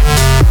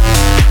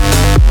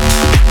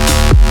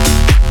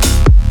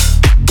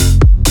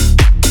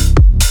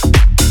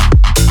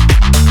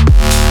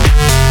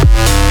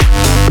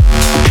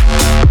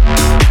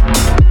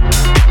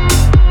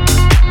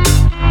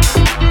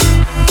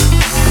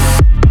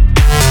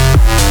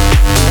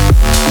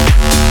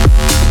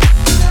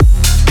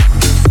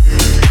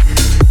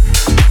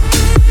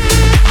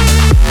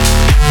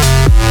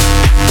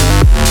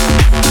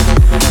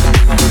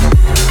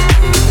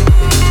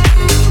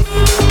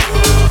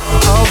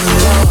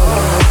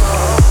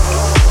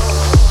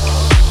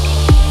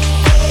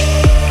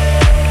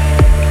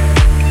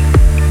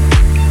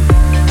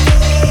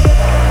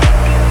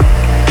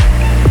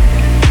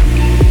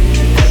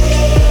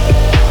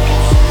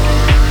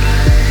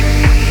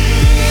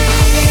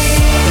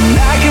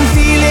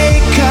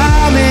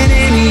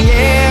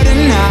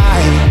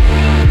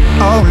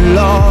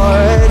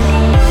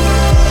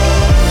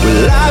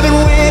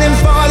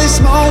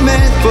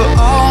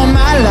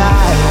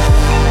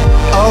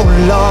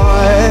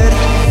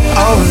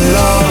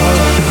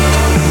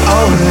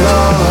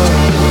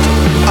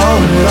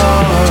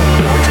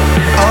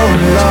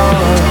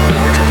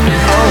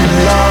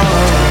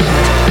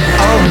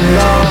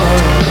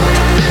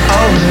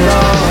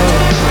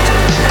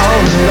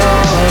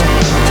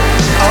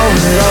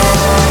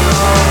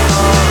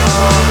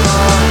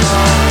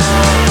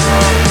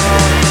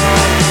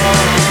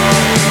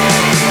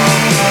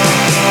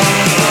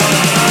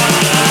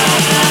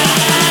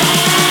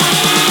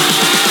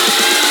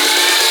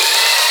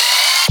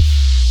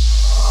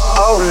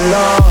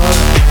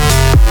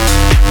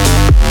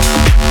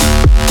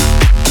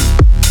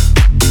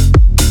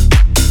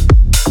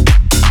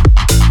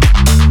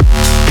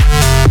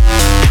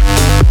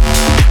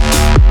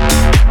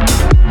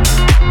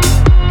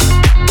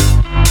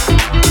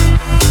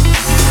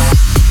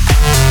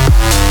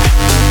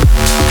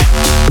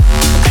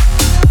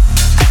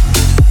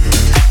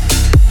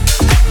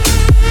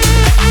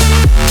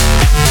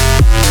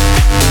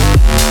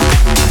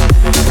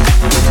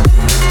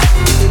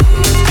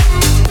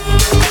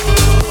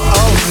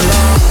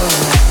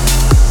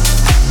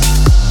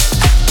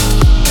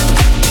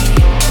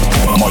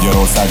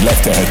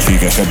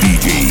 legtehetségesebb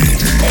DJ-i.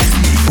 Egy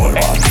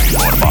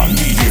műsorban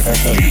DJ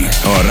Factory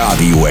a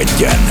Rádió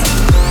 1-en.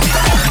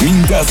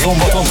 Minden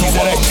szombaton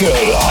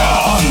 11-kől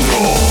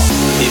Andro.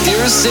 If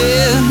you're a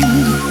sin,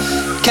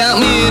 count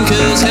me in,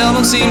 cause hell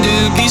don't seem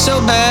to be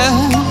so bad.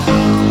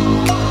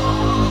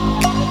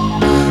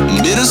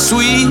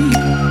 Bittersweet,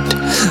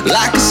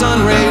 like a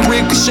sun ray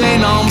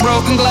ricocheting on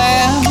broken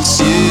glass,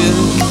 yeah.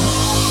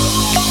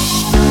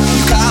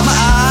 You caught my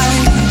eye,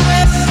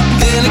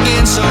 then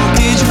again so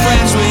did your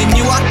friends when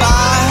you walked by.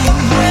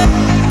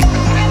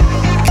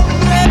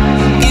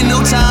 In no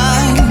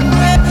time,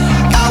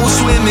 I was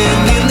swimming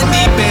in the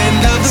deep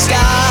end of the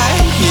sky,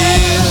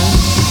 yeah.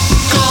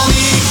 Call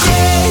me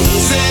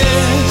crazy,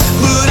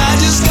 but I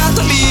just got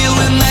the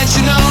feeling that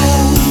you know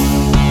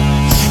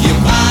your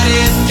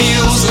body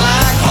feels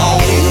like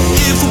home.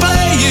 If we're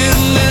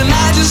playing, then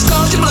I just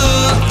called your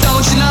bluff,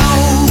 don't you know?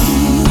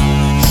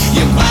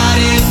 Your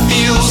body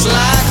feels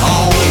like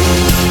home.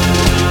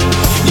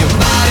 Your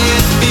body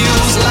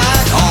feels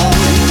like home.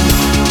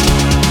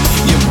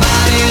 Your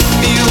body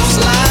feels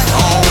like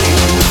home.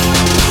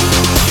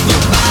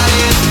 Your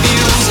body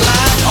feels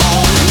like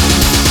home.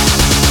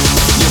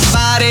 Your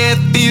body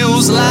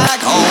feels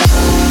like home.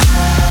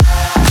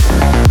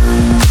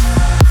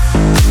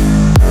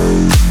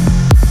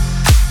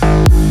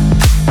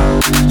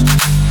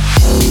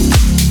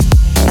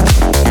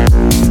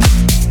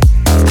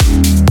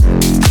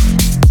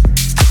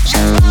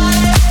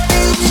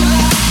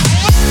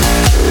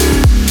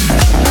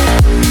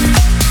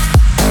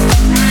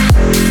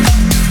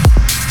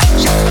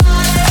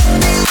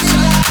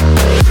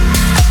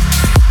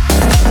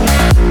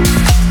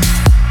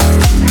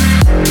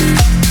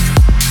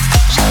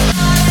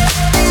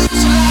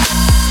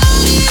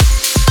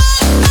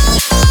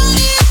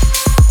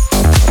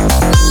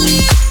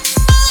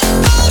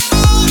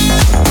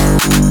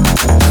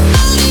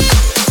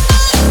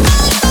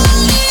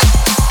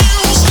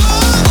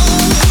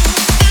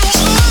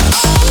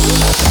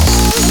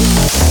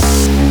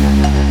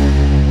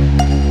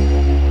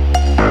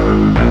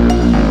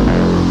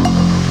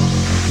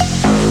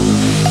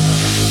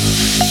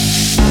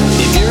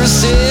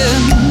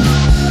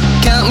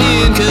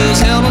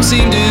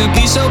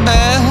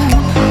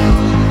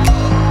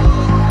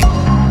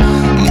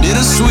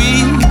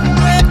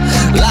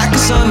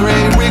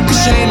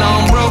 chain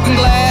on broken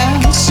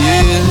glass,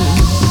 yeah.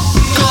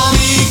 Call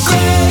me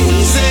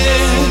crazy,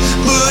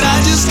 but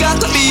I just got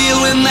the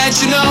feeling that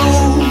you know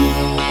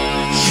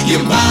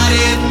your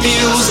body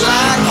feels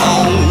like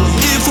home.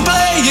 If we're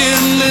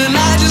playing, then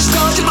I just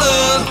caught your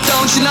blood,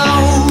 don't you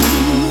know?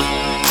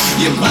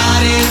 Your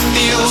body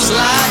feels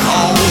like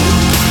home.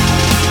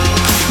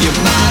 Your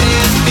body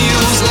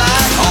feels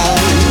like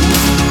home.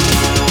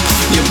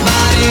 Your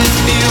body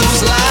feels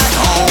like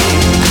home.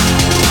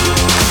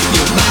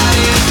 Your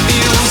body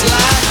feels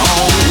like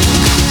home.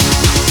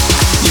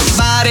 Your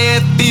body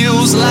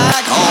feels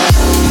like home.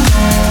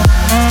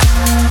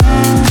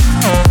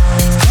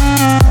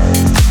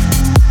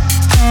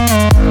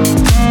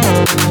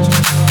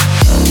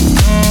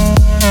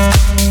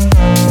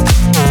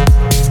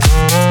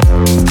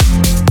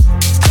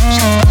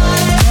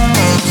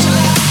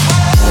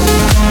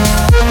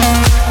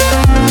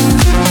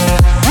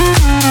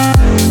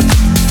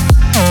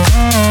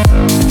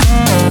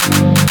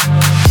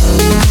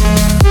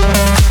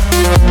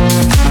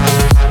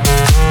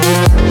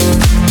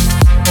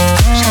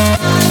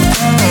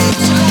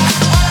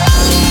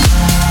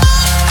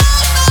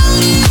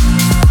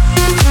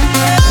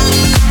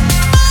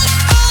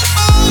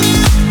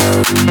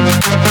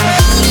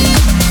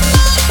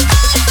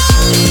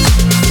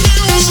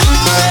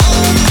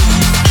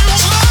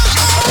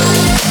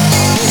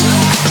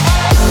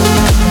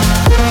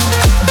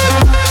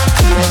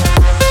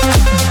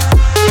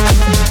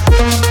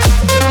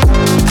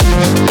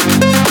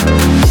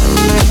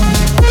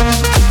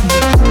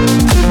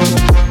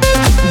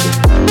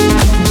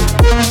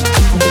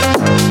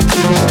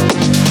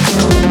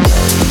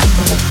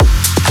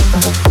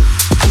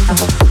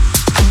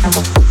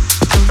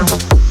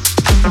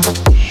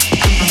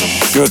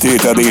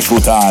 Sötétedés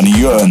után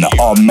jön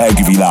a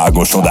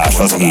megvilágosodás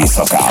az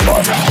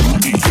éjszakában.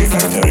 DJ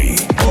Factory,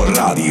 a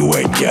Rádió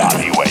 1-en.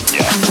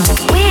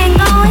 We ain't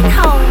going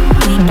home,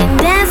 we can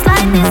dance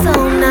like this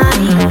all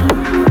night.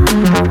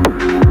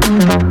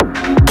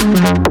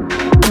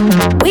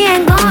 We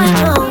ain't going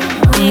home,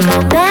 we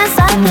gon' dance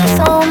like this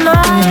all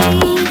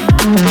night.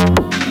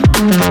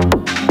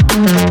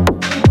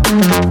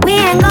 We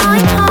ain't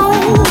going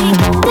home, we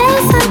can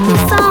dance like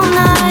this all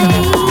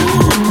night.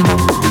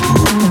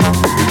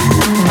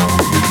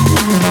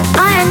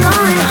 I ain't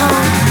going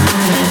home,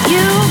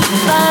 you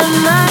by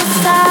my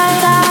side.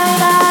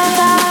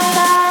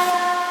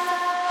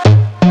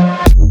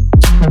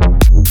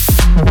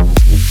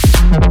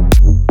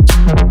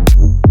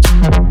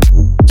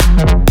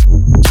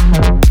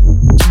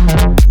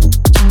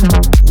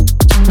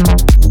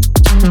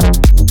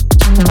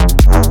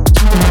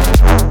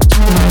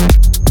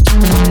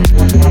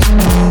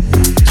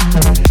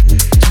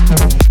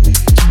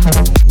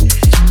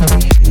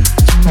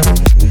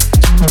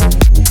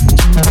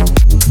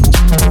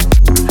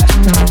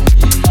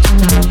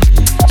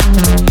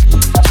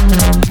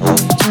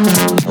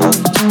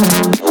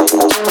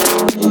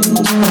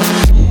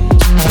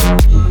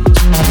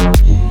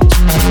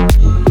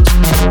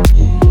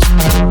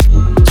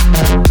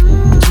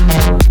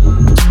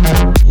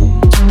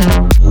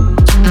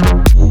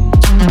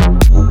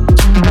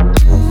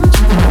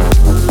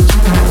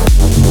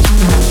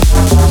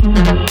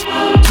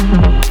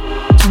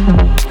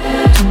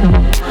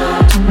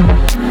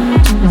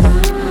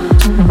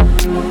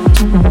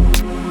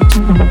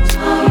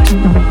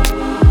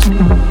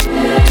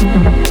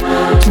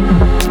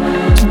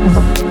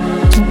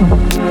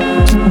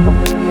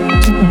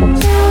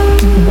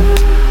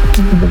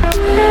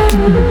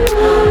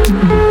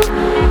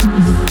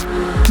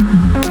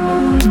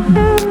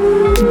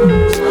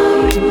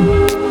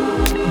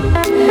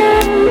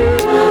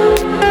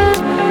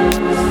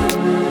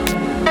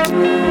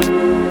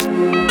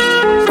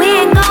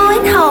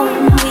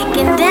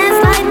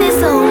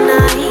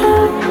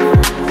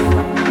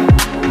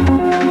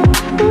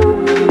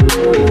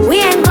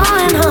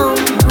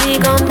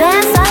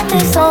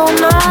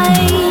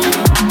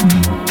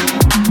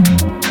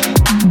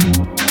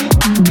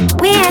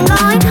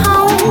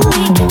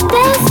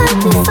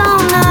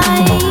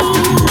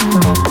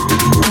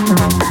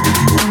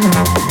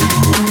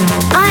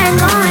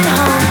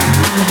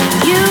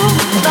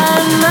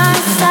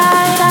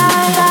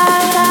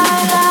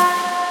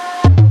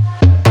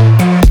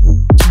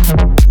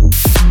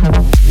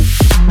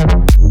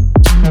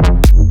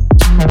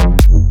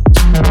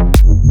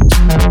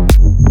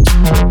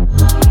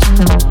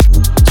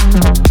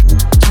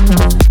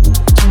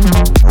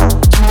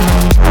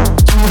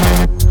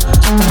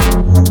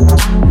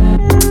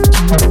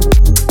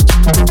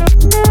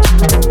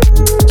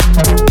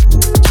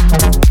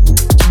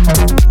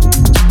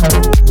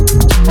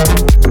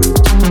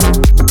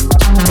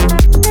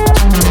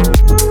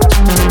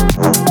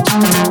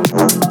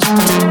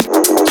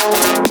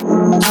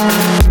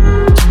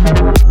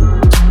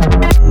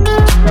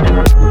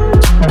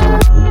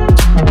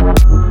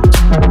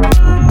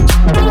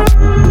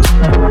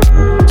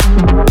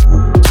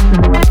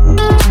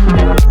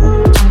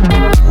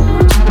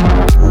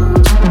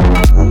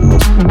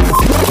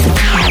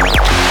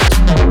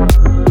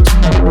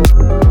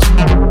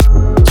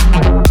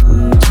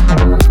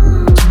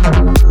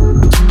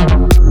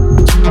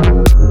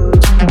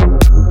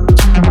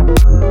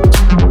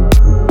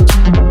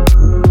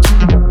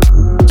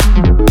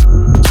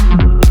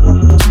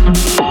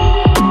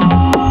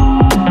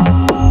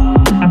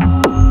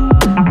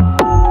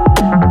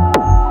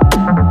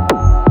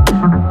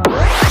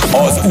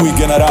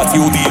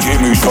 ifjú DJ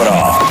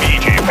műsora.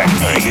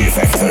 DJ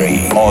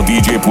Factory. A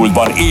DJ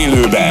pultban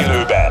élőben.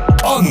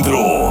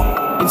 Andro.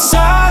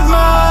 Inside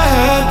my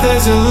head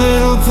there's a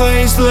little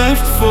place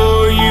left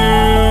for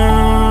you.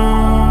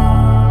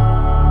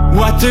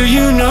 What do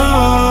you know?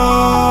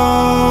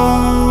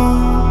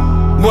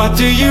 What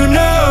do you know?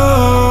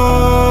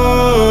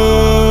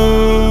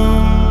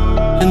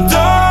 And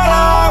all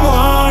I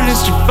want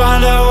is to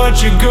find out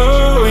what you're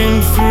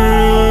going through.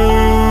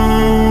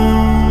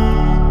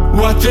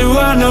 What do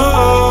I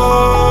know?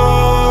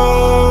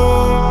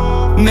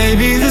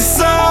 Maybe the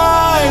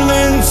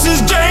silence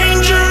is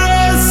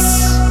dangerous.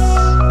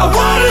 I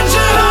wanted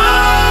to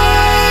hide,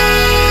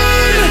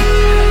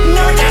 and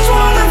I just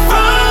wanna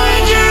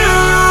find you.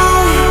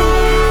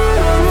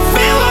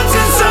 Feel what's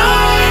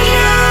inside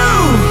you.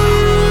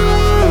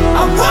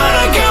 I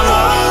wanna come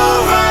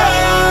over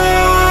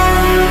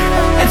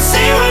and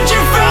see what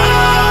you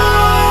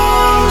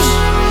found.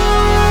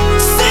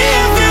 See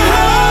if you're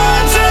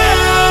hurting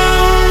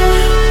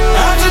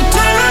after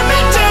tearing me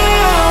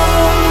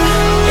down.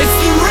 It's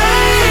the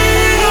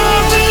rain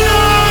of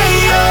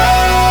denial.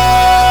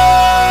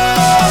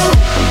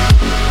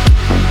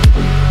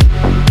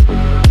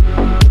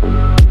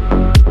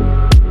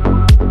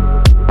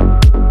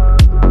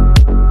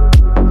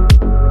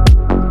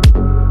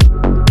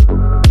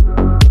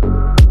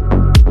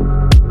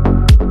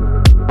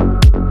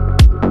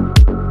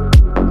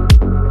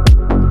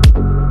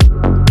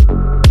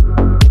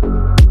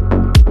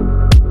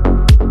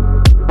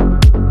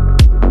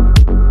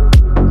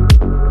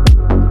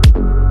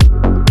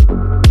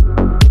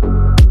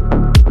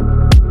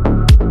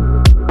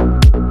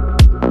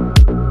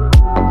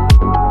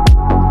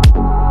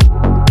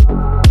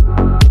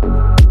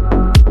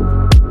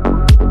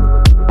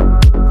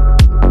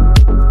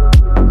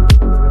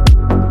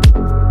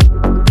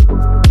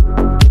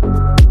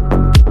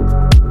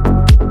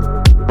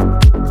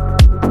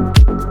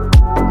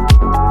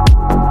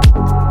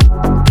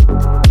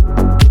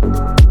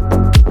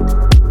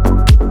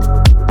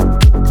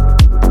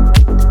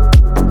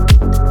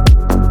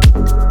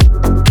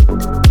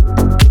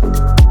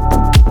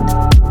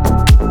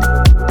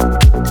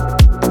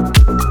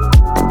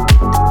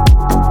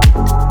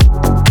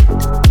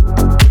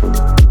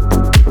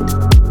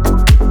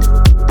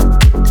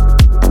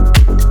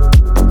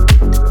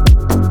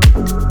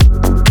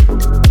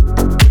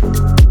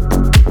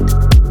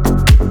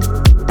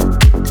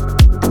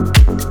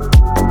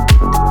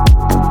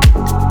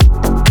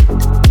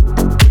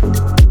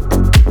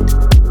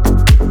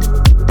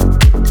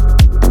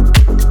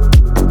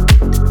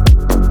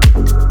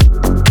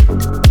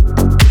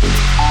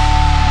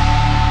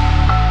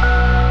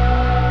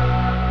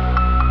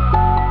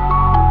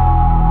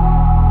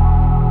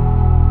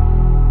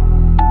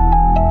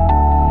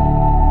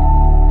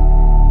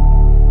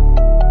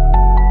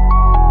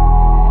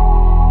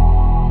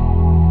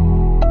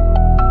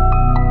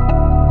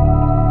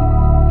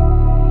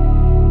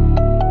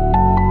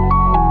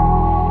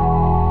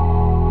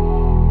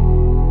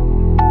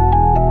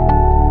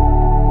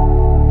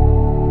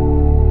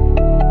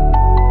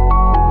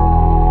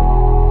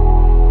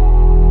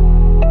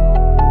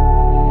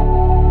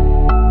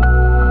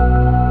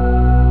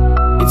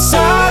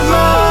 Inside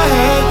my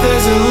head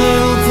there's a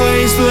little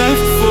place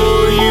left for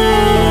you.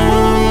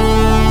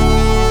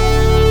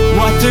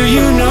 What do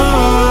you know?